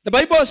 the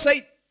Bible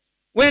says,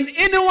 When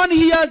anyone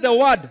hears the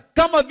word,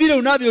 kama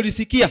vile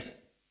unavyolisikia,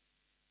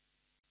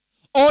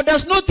 or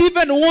does not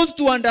even want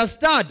to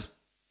understand,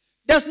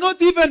 does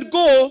not even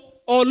go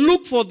or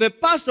look for the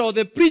pastor or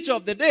the preacher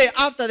of the day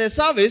after the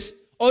service,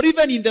 or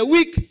even in the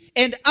week,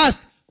 and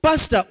ask,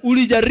 Pastor,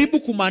 ulijaribu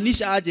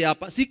kumaanisha aje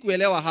hapa?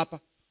 Sikuelewa hapa.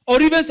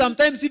 Or even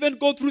sometimes even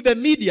go through the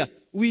media.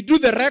 We do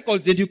the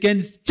records and you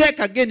can check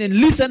again and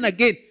listen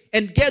again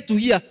and get to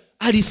hear,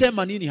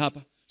 alisema nini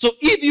hapa? So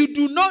if you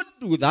do not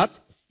do that,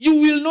 you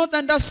will not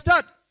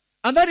understand.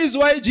 And that is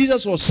why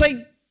Jesus was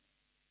saying,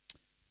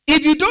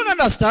 if you don't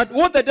understand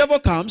what the devil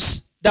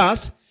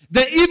does,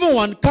 the evil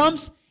one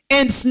comes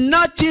and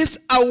snatches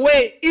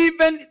away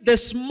even the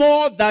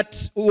small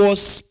that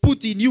was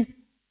put in you.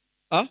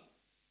 Huh?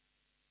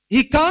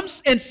 He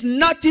comes and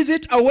snatches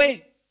it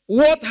away.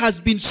 What has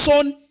been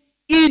sown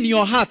in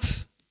your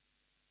heart.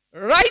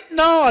 Right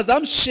now, as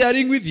I'm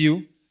sharing with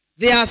you,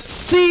 there's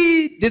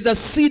a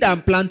seed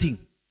I'm planting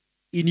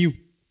in you.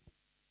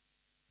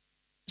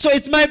 So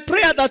it's my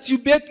prayer that you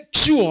make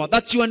sure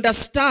that you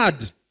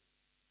understand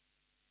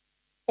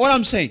what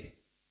I'm saying.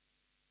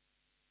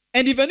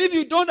 And even if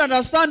you don't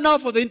understand now,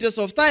 for the interest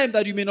of time,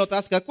 that you may not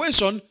ask a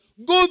question,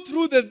 go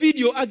through the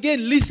video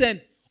again,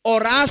 listen,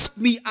 or ask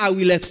me, I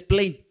will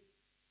explain.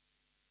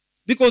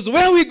 Because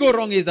where we go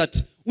wrong is that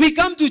we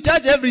come to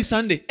church every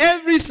Sunday,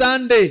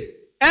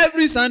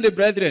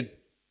 brethren.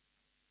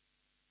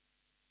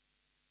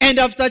 And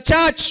after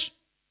church,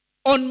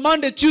 on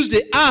Monday,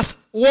 Tuesday, ask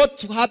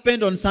what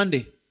happened on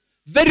Sunday.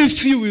 Very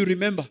few will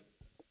remember.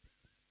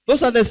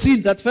 Those are the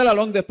seeds that fell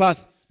along the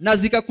path. Na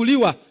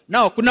zikakuliwa.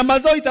 Now, kuna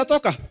mazao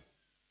itatoka.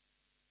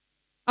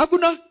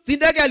 Hakuna,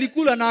 zindege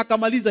alikula na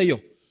akamaliza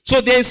hiyo.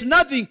 So there is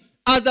nothing,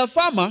 as a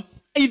farmer,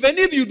 even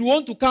if you'd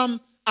want to come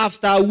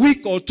after a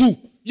week or two,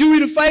 you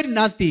will find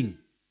nothing.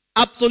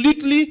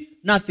 Absolutely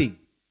nothing.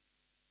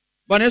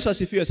 Bwana Yesu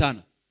asifiwe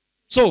sana.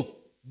 So,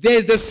 there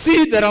is a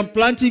seed that I'm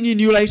planting in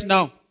you right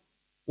now.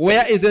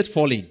 Where is it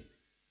falling?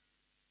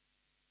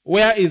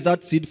 Where is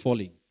that seed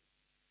falling?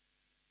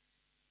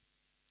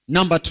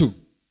 Number 2.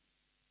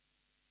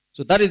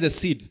 So that is a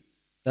seed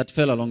that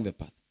fell along the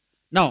path.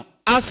 Now,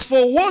 as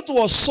for what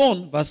was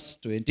sown, verse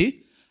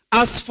 20,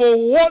 as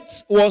for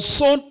what was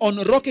sown on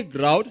rocky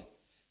ground,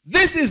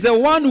 this is the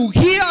one who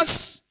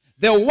hears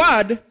the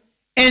word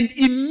and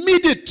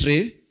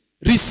immediately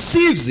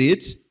receives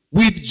it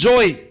with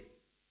joy.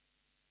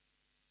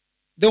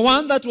 The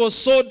one that was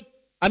sowed,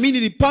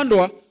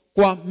 ilipandwa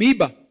kwa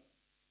miiba.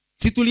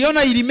 Si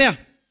tuliona ilimea.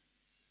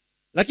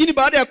 Lakini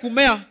baada ya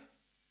kumea,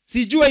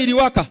 si jua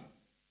iliwaka.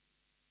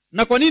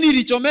 Na kwa nini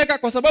ilichomeka?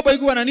 Kwa sababu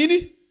haikuwa na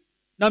nini?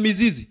 Na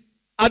mizizi.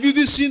 Have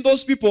you seen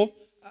those people?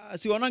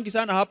 Siwanangi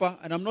sana hapa,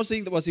 and I'm not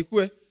saying that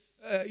wasikue.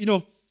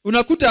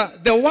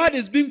 Unakuta the word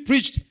is being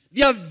preached.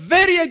 They are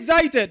very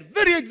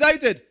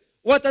excited.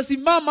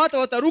 Watasimama hata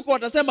wataruka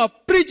watasema,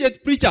 preach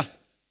it, preacher.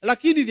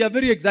 Lakini they are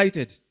very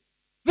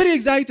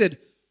excited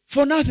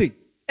for nothing.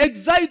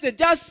 Excited,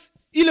 just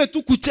ile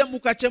tu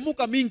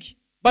kuchemuka mingi.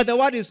 But the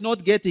word is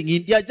not getting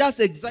in. They are just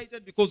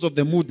excited because of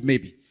the mood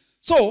maybe.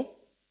 So,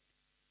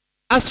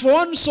 as for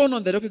one sown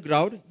on the rocky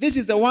ground, this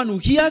is the one who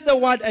hears the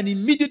word and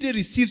immediately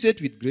receives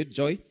it with great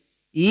joy.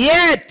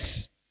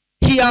 Yet,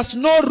 he has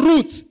no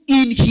root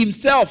in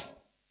himself,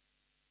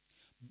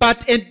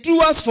 but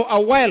endures for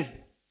a while.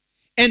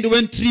 And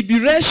when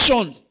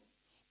tribulation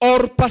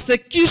or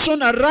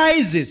persecution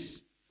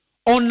arises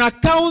on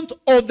account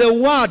of the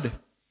word,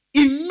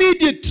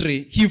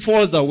 immediately he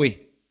falls away.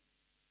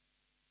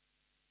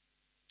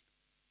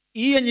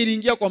 Hii yenye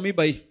iliingia kwa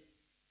miba hii.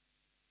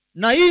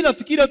 Na hii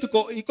nafikiria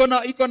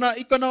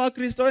iko na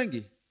Wakristo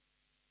wengi.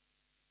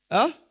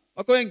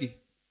 Wako wengi.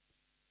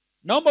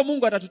 Naomba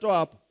Mungu atatutoa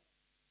hapo.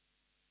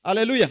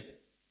 Hallelujah.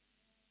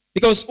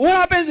 Because what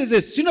happens is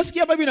this.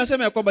 Tunasikia Bible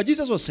inasema ya kwamba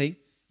Jesus was saying,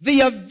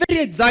 they are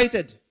very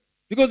excited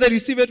because they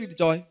receive it with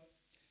joy.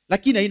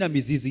 Lakini haina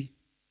mizizi.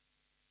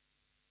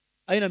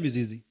 Haina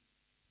mizizi.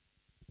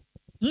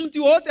 Mti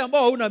wote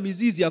ambao hauna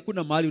mizizi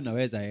hakuna mahali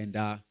unaweza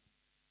enda.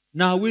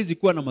 Na hawezi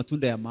kuwa na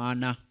matunda ya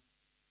maana.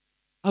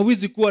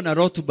 Hawezi kuwa na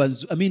rotuba,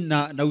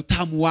 na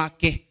utamu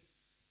wake.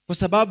 Kwa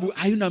sababu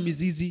hayuna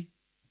mizizi.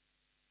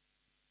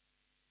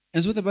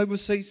 And so the Bible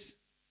says,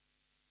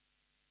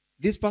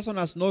 this person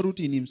has no root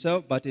in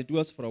himself, but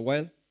endures for a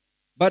while.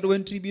 But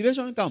when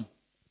tribulation comes,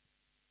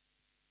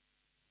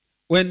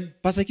 when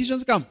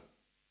persecutions come,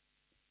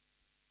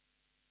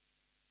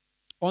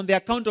 on the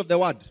account of the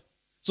word,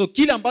 so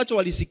kile ambacho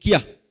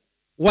walisikia,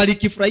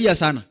 walikifurahia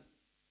sana,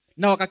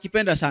 na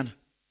wakakipenda sana.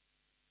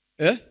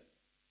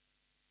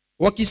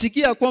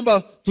 Wakisikia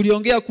kwamba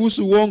tuliongea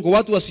kuhusu uongo,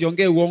 watu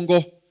wasiongee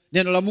uongo,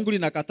 neno la Mungu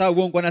linakataa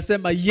uongo,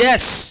 wanasema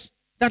yes,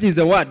 that is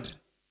the word.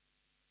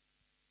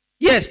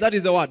 Yes, that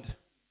is the word.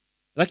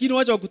 Lakini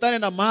wacha wakutane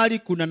na mahali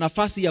kuna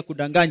nafasi ya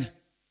kudanganya.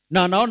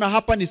 Na anaona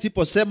hapa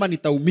nisiposema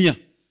nitaumia.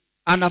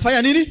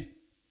 Anafanya nini?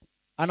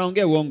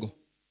 Anaongea uongo.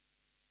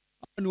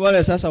 Ni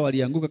wale sasa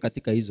walianguka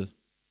katika hizo.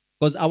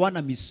 Because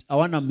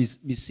hawana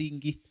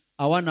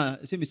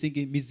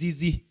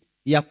mizizi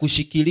ya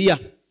kushikilia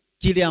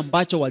kile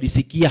ambacho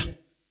walisikia.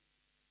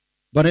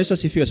 Bwana Yesu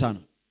asifiwe sana.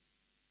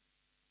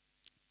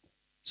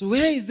 So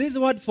where is this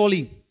word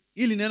falling?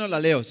 Hili neno la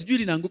leo, sijui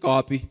linaanguka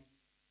wapi.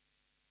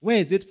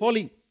 Where is it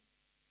falling?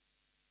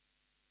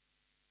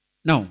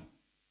 Now,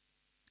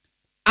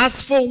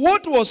 as for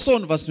what was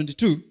sown, verse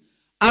 22,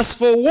 as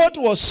for what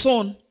was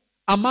sown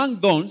among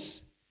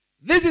thorns,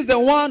 this is the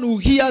one who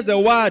hears the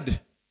word,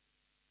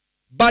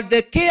 but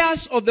the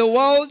cares of the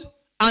world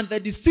and the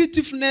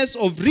deceitfulness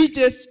of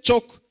riches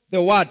choke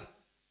the word,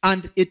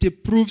 and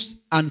it proves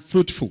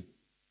unfruitful.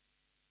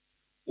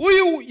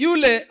 Huyu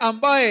yule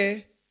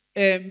ambaye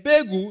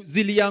mbegu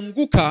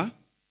zilianguka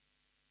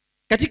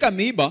katika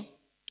miiba,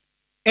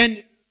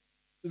 and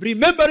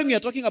remembering we are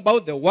talking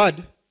about the word,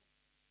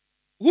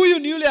 huyu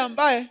ni yule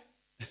ambaye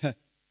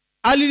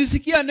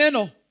alilisikia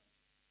neno.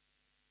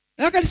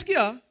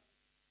 Akalisikia.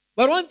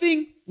 But one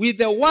thing with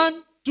the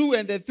 1, 2,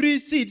 and the 3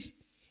 seeds,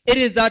 it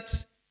is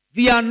that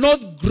they are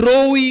not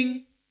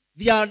growing.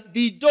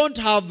 They don't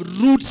have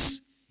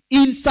roots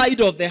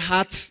inside of the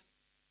heart.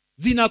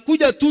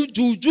 Zinakuja tu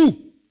juu.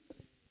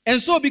 And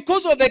so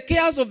because of the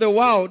cares of the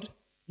world,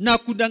 na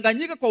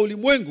kudanganyika kwa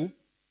ulimwengu,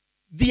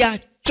 they are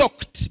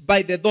choked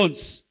by the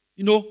thorns.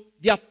 You know,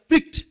 they are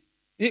pricked.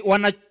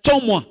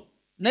 Wanachomwa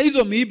na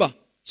hizo miiba.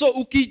 So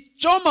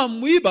ukichoma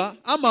mwiba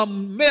ama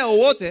mmea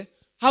wote,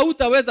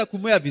 hautaweza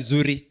kumea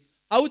vizuri.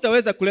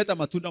 Hautaweza kuleta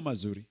matunda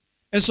mazuri.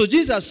 And so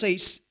Jesus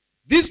says,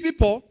 these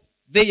people,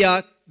 they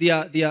are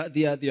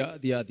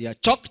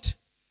choked,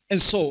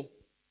 and so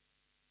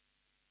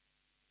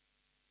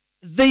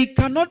they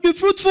cannot be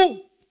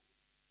fruitful.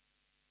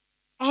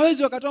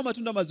 Hawezi wakatoa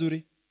matunda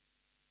mazuri.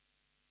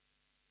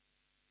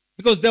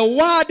 Because the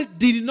word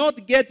did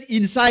not get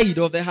inside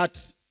of the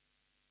heart.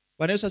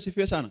 Bwana Yesu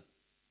asifiwe sana.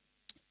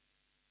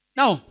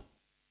 Now,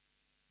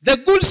 the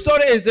good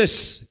story is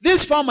this.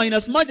 This farmer, in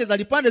as much as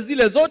alipanda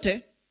zile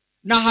zote,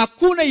 na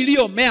hakuna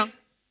iliyomea,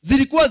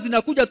 zilikuwa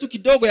zinakuja tu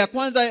kidogo. Ya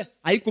kwanza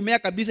haikumea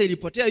kabisa,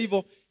 ilipotea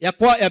hivyo.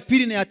 Ya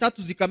pili na ya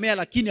tatu zikamea,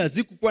 lakini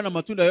hazikuwa na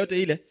matunda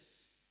yote ile.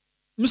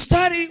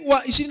 Mstari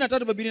wa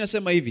 23 Biblia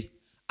inasema hivi: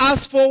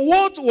 as for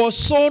what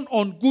was sown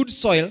on good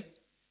soil,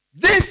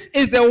 this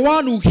is the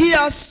one who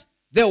hears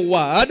the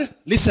word.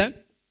 Listen.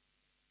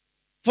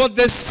 For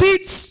the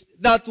seeds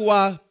that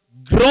were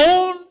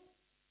grown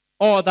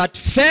or that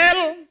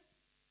fell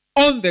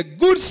on the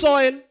good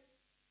soil,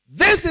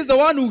 this is the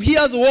one who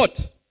hears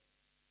what?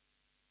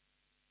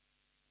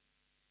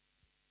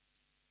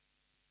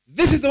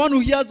 This is the one who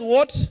hears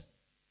what?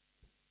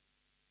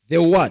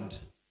 The word.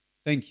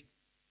 Thank you.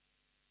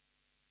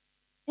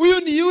 Huyu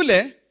ni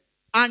yule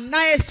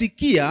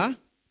anayesikia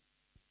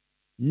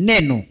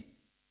neno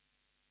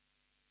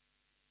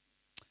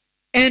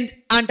and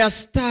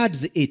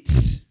understands it.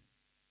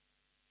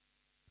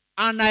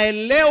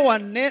 Anaelewa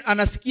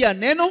anasikia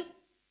neno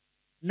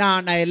na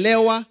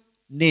anaelewa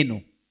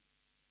neno.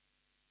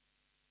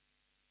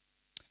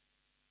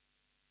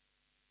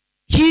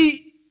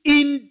 He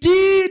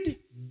indeed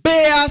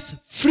bears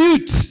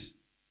fruit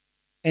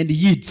and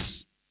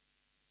yields.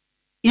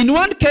 In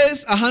one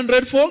case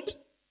 100-fold,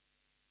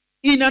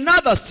 in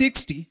another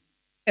 60,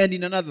 and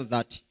in another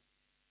 30.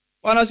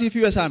 Bwana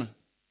asifiwe sana.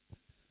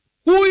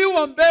 Huyu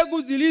wa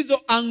mbegu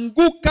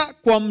zilizoanguka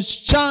kwa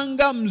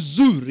mchanga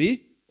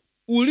mzuri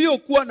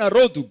uliokuwa na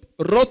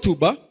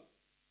rotuba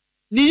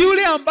ni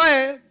yule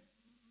ambaye,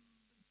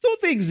 two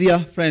things here,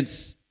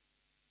 friends.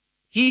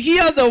 He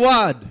hears the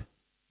word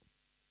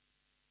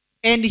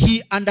and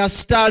he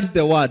understands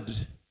the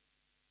word.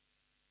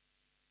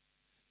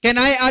 Can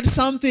I add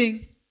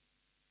something?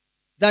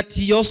 That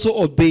he also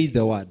obeys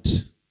the word.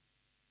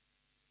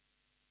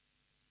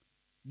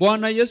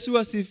 Bwana Yesu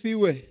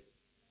asifiwe.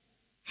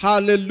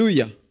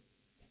 Hallelujah.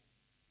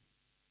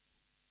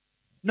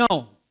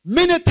 Now,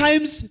 many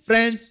times,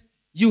 friends,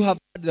 you have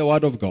heard the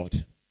word of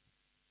God.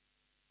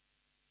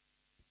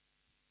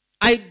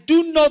 I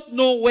do not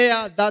know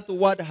where that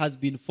word has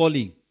been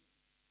falling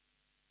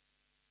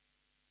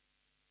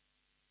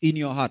in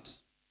your heart.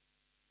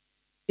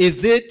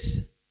 Is it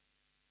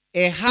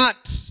a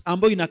heart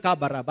ambayo inakaa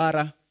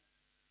barabara?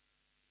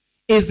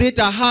 Is it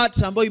a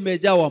heart ambayo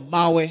imejawa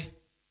mawe?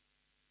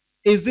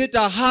 Is it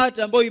a heart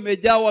ambayo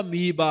imejawa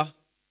miiba?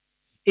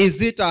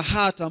 Is it a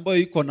heart ambayo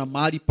iko na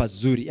mahali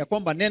pazuri ya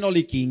kwamba neno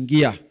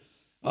likiingia,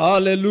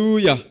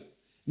 hallelujah,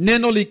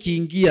 neno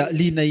likiingia,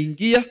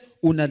 linaingia,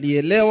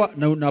 unalielewa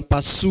na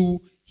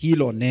unapasu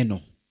hilo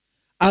neno?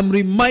 I'm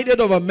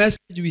reminded of a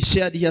message we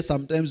shared here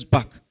sometimes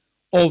back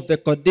of the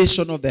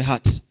condition of the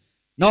heart.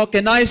 Now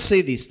can I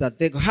say this, that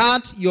the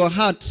heart, your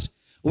heart,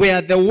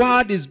 where the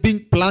word is being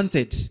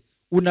planted,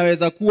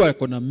 unaweza kuwa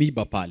kuna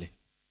miiba pale,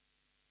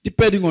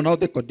 depending on how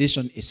the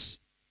condition is.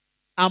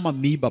 Ama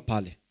miiba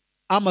pale,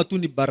 ama tu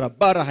ni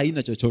barabara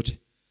haina chochote,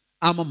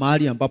 ama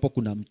mahali ambapo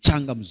kuna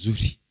mchanga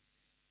mzuri.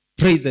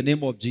 Praise the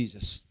name of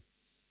Jesus.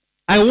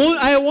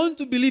 I want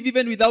to believe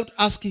even without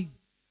asking.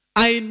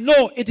 I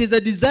know it is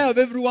a desire of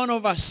every one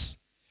of us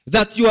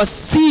that your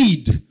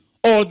seed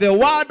or the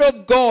word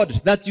of God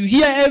that you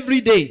hear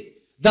every day,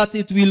 that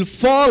it will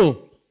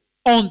fall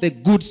on the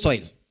good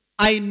soil.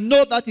 I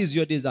know that is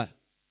your desire.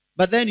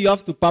 But then you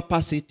have to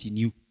purpose it in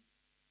you.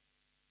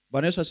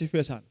 Bwana Yesu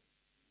asifiwe sana.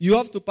 You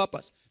have to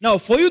purpose. Now,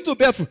 for you to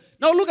bear fruit.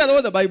 Now, look at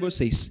what the Bible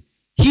says.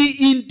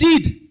 He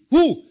indeed,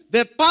 who?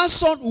 The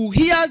person who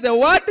hears the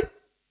word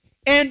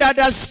and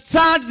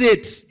understands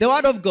it. The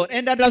word of God,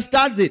 and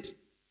understands it.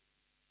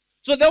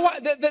 So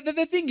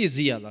the thing is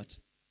here that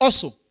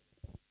also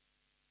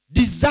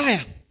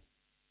desire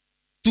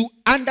to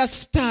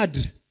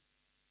understand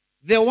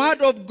the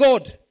word of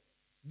God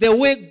the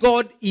way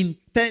God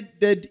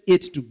intended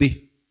it to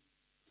be.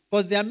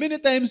 Because there are many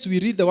times we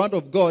read the word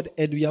of God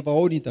and we have our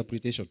own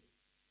interpretation.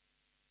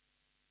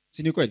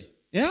 Si ni kweli?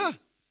 Yeah.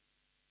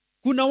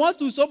 Kuna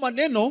watu husoma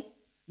neno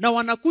na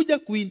wanakuja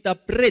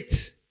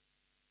kuinterpret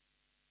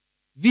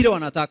vile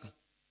wanataka.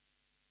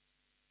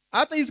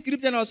 Hata hii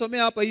scripture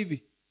nawasomea hapa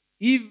hivi.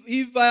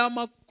 If I am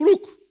a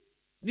crook,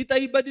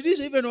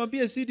 nitaibadilisha hivi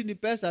niwaambie seed ni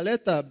pesa,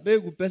 leta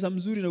mbegu pesa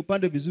mzuri na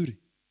upande vizuri.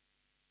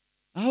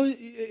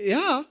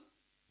 Yeah.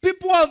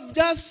 People have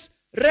just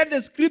read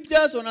the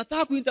scriptures,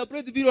 wanataka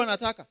kuinterpret vile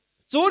wanataka.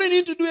 So what you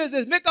need to do is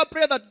make a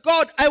prayer that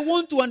God, I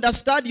want to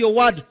understand your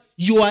word.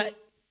 You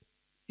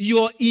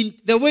are in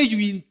the way you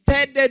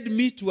intended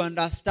me to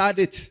understand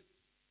it.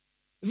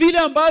 Vile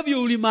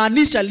ambavyo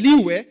ulimaanisha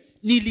liwe,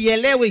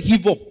 nilielewe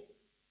hivyo.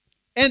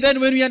 And then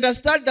when we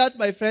understand that,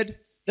 my friend,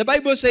 the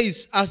Bible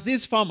says, as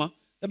this farmer,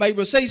 the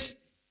Bible says,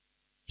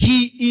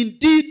 he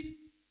indeed,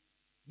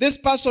 this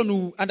person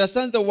who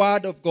understands the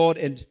word of God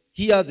and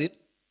hears it,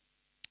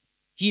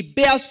 he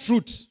bears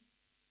fruit.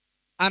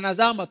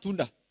 Anazaa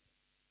matunda.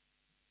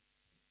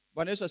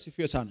 Bwana Yesu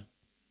asifiwe sana.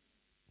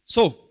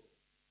 So,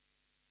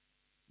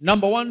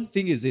 number one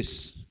thing is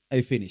this.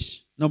 I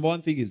finish. Number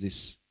one thing is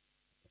this.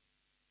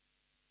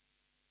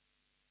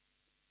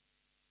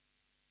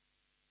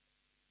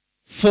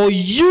 For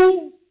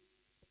you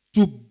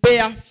to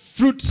bear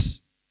fruits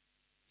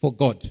for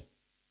God,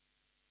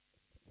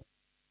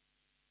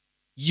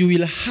 you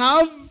will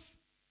have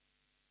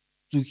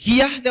to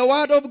hear the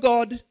word of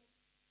God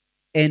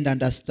and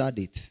understand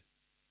it.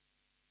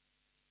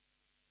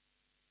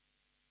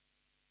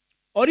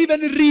 Or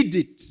even read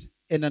it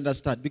and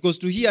understand. Because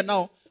to hear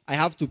now, I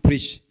have to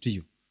preach to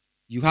you.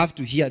 You have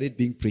to hear it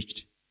being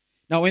preached.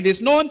 Now, when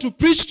there's no one to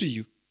preach to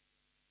you,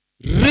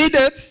 read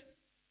it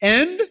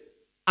and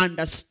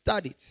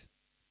understand it.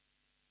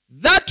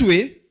 That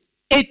way,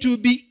 it will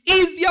be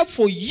easier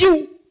for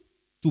you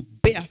to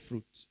bear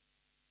fruit.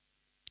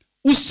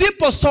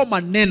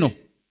 Usiposoma neno,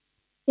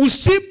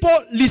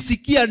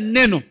 usipolisikia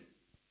neno,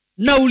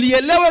 na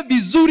ulielewe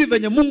vizuri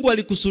venye Mungu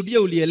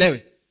alikusudia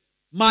ulielewe,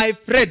 my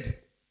friend,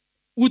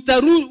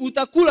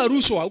 utakula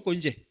rushwa huko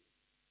nje.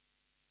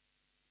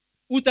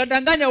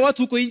 Utadanganya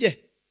watu huko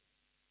nje.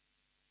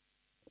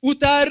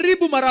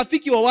 Utaharibu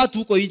marafiki wa watu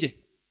huko nje.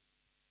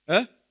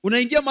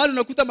 Unaingia mahali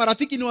unakuta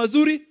marafiki ni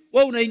wazuri,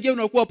 wewe unaingia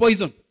unakuwa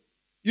poison.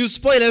 You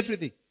spoil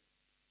everything.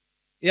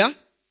 Yeah?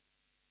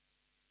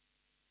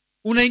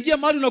 Unaingia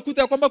mahali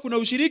unakuta kwamba kuna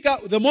ushirika,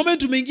 the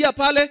moment umeingia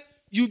pale,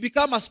 you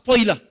become a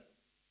spoiler.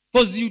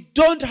 Because you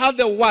don't have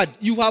the word.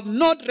 You have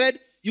not read,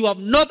 you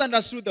have not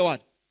understood the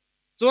word.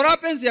 So what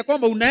happens ya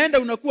kwamba unaenda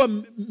unakuwa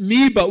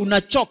miiba,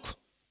 unachoka.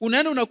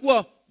 Unaenda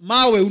unakuwa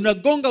mawe,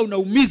 unagonga,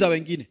 unaumiza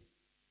wengine.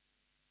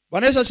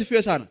 Bwana Yesu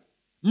asifiwe sana.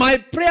 My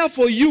prayer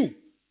for you,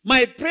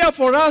 my prayer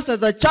for us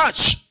as a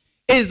church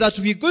is that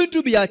we're going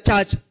to be a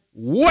church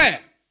where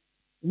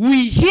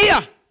we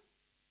hear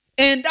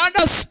and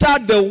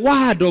understand the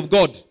word of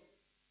God.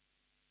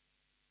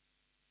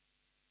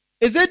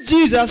 Is it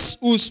Jesus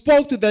who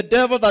spoke to the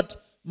devil that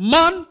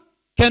man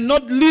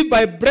cannot live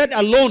by bread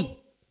alone,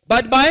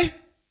 but by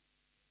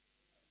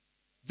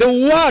the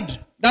word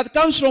that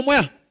comes from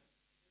where?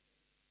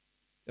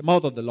 The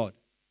mouth of the Lord.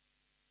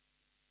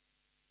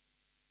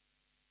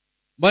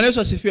 Bwana Yesu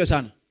asifiwe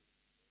sana.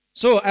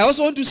 So I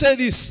also want to say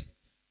this.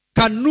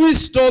 Can we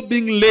stop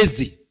being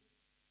lazy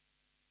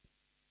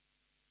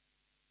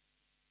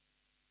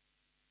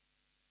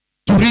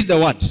to read the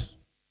word?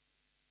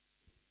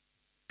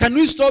 Can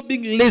we stop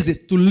being lazy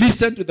to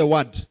listen to the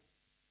word?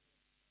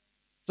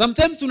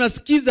 Sometimes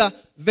tunasikiza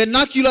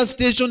vernacular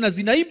station na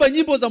zinaimba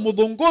nyimbo za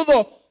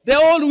mudhongodho the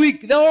whole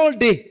week, the whole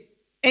day,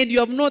 and you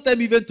have no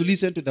time even to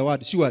listen to the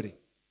word, surely.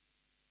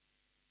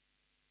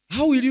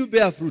 How will you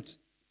bear fruit?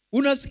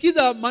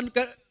 Unasikiza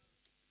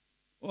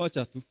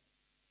wacha tu.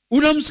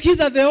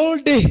 Unamsikiza the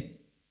whole day.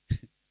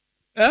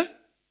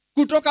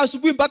 Kutoka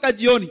asubuhi mpaka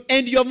jioni,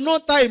 and you have no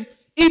time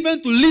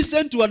even to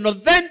listen to an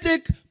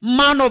authentic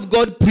man of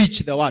God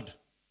preach the word.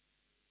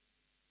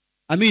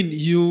 I mean,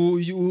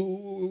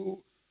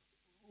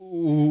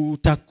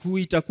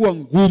 itakuwa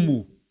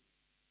ngumu.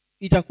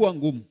 Itakuwa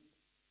ngumu.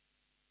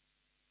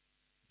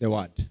 The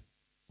word.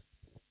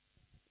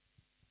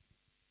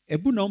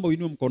 Ebu naomba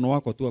uinue mkono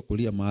wako tu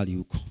kulia mahali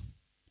huko.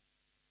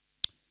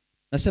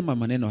 Nasema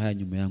maneno haya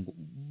nyuma yangu.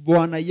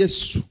 Bwana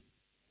Yesu,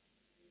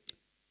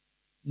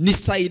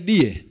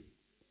 nisaidie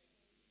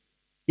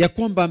ya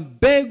kwamba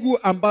mbegu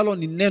ambalo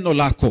ni neno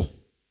lako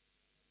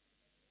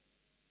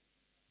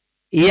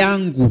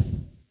yangu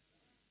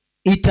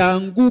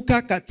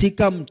itaanguka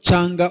katika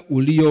mchanga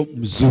ulio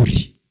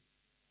mzuri.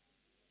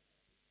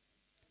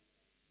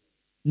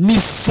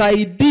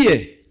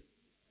 Nisaidie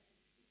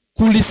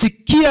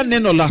kulisikia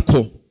neno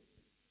lako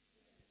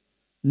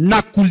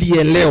na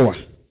kulielewa.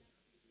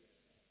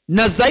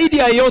 Na zaidi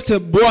ya yote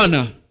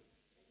Bwana,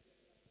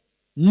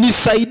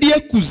 nisaidie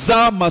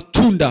kuzaa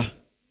matunda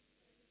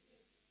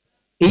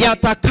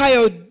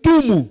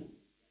yatakayodumu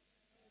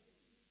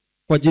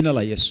kwa jina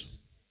la Yesu.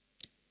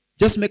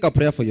 Just make a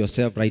prayer for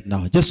yourself right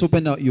now. Just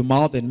open your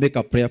mouth and make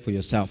a prayer for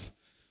yourself.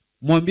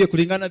 Mwambie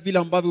kulingana vile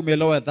ambavyo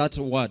umeelewa that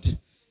word.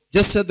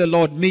 Just say the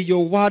Lord, may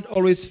your word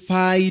always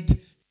find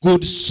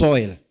good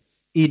soil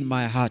in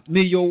my heart.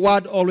 May your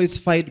word always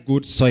find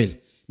good soil.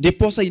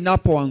 Ndiposa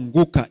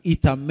inapoanguka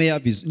itamea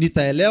vizuri.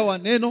 Nitaelewa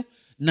neno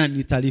na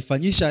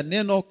nitalifanyisha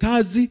neno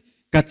kazi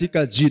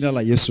katika jina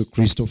la Yesu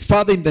Kristo.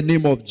 Father, in the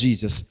name of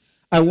Jesus,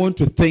 I want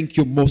to thank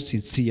you most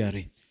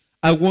sincerely.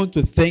 I want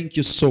to thank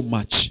you so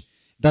much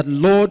that,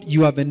 Lord,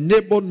 you have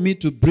enabled me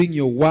to bring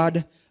your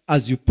word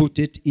as you put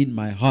it in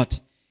my heart.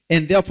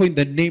 And therefore, in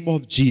the name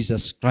of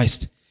Jesus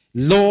Christ,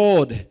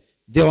 Lord,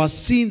 there were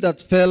seeds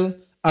that fell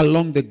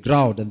along the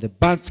ground and the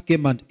birds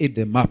came and ate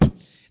them up.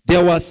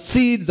 There were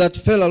seeds that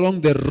fell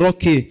along the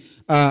rocky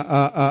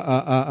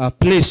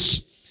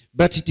place,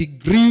 but it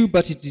grew,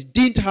 but it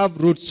didn't have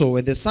roots. So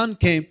when the sun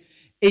came,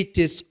 it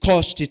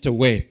scorched it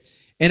away.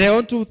 And I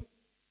want to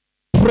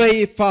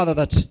pray, Father,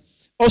 that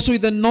also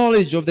with the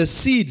knowledge of the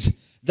seeds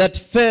that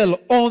fell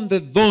on the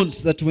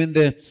thorns, that when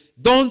the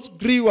thorns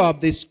grew up,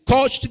 they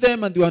scorched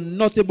them and they were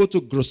not able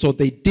to grow, so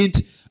they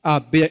didn't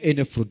bear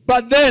any fruit.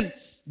 But then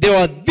there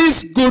were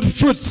these good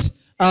fruits,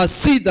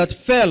 seeds that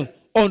fell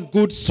on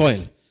good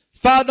soil.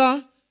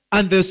 Father,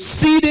 and the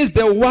seed is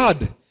the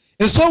word.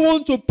 And so I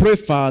want to pray,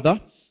 Father,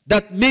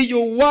 that may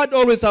your word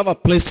always have a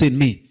place in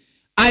me.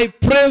 I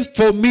pray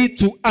for me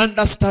to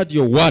understand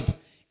your word.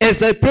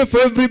 As I pray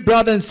for every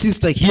brother and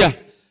sister here,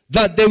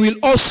 that they will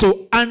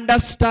also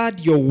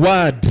understand your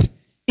word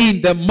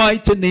in the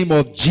mighty name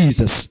of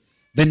Jesus,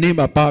 the name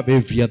above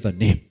every other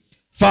name.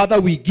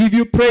 Father, we give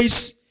you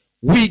praise,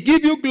 we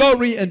give you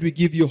glory, and we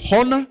give you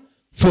honor,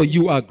 for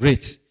you are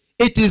great.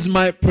 It is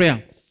my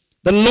prayer.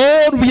 The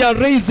Lord, we are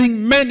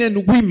raising men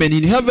and women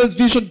in Heaven's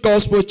Vision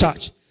Gospel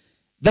Church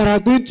that are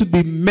going to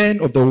be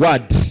men of the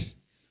word,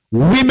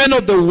 women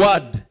of the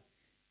word,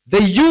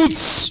 the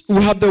youths who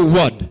have the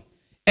word,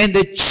 and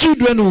the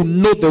children who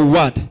know the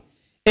word.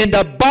 And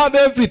above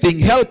everything,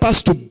 help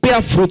us to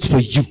bear fruits for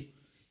you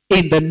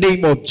in the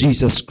name of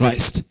Jesus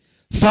Christ.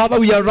 Father,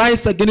 we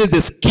arise against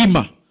the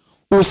schemer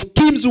who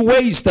schemes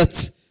ways that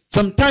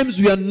sometimes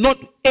we are not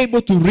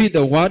able to read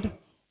the word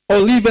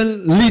or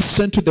even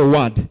listen to the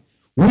word.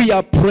 We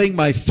are praying,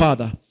 my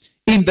Father,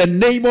 in the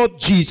name of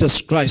Jesus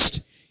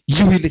Christ,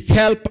 you will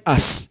help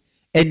us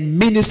and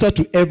minister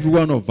to every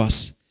one of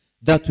us,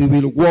 that we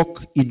will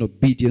walk in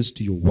obedience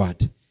to your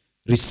word.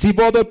 Receive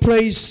all the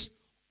praise,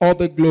 all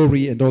the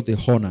glory, and all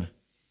the honor.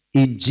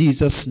 In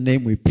Jesus'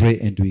 name we pray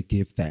and we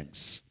give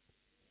thanks.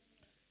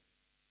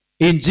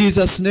 In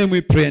Jesus' name we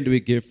pray and we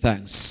give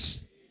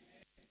thanks.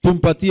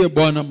 Tumpatie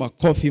Bwana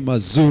makofi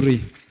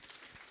mazuri.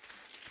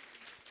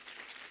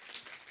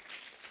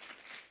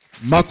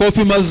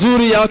 Makofi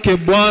mazuri yake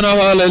Bwana,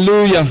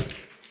 hallelujah.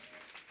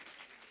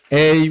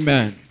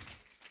 Amen.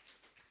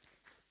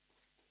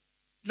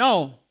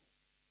 Now,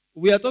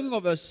 we are talking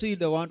of a seed,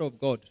 the word of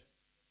God.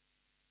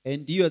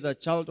 And you as a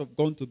child of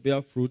God to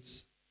bear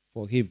fruits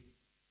for him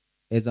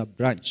as a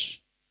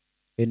branch,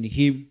 and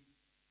him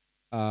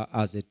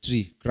as a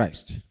tree,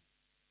 Christ.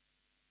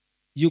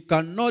 You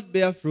cannot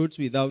bear fruits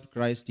without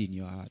Christ in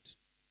your heart.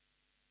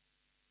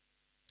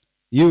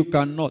 You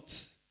cannot.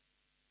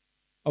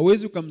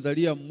 Hawezi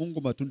ukamzalia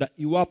Mungu matunda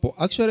iwapo.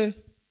 Actually,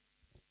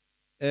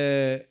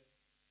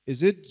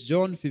 is it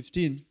John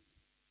 15?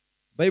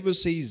 Bible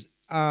says,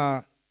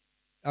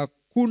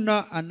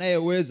 hakuna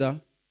anayeweza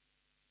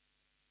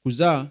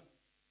kuzaa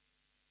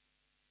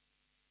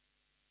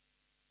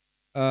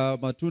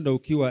matunda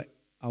ukiwa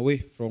away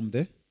from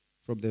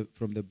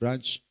the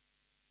branch.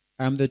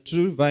 I am the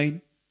true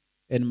vine,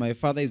 and my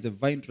Father is the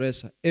vine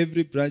dresser.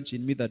 Every branch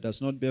in me that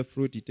does not bear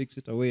fruit, he takes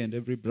it away, and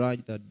every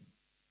branch that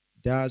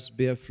does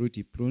bear fruit,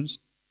 he prunes,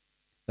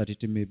 that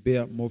it may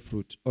bear more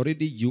fruit.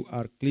 Already you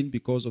are clean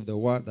because of the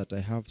word that I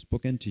have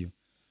spoken to you.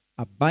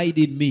 Abide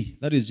in me.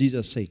 That is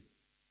Jesus saying.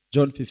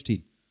 John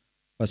 15,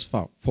 verse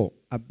 4.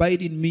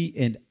 Abide in me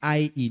and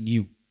I in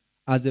you.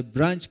 As a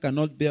branch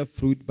cannot bear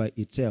fruit by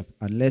itself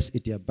unless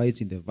it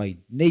abides in the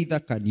vine, neither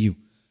can you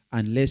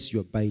unless you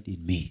abide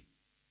in me.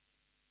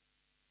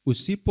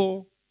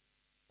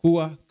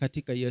 Usipokuwa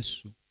katika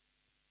Yesu,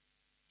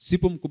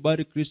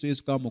 usipomkubali Kristo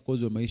Yesu kama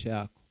mwokozi wa maisha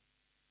yako,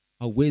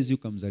 hauwezi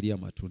ukamzalia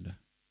matunda.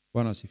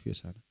 Bwana asifiwe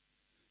sana.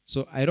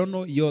 So I don't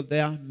know, you're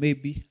there,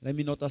 maybe. Let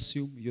me not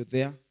assume you're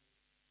there.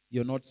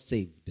 You're not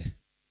saved.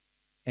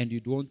 And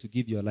you'd want to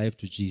give your life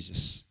to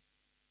Jesus.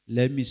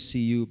 Let me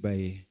see you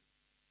by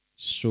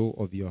show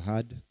of your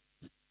heart.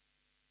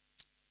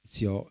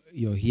 It's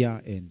you're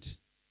here and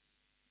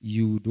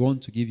you'd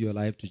want to give your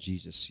life to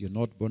Jesus. You're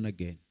not born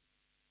again.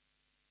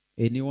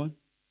 Anyone?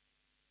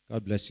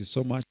 God bless you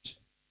so much.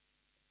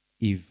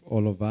 If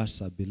all of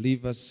us are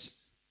believers,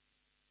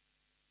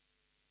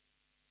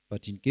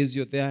 but in case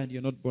you're there and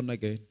you're not born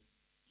again,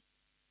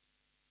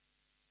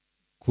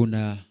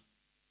 kuna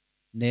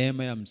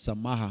neema ya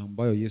msamaha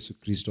ambayo Yesu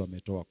Kristo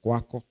ametoa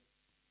kwako,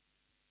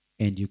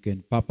 and you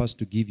can purpose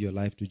to give your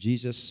life to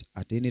Jesus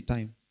at any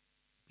time,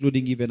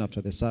 including even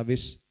after the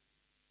service,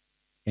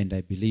 and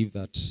I believe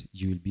that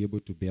you will be able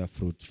to bear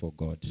fruit for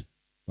God.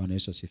 Bwana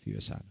Yesu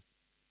asifiwe sana.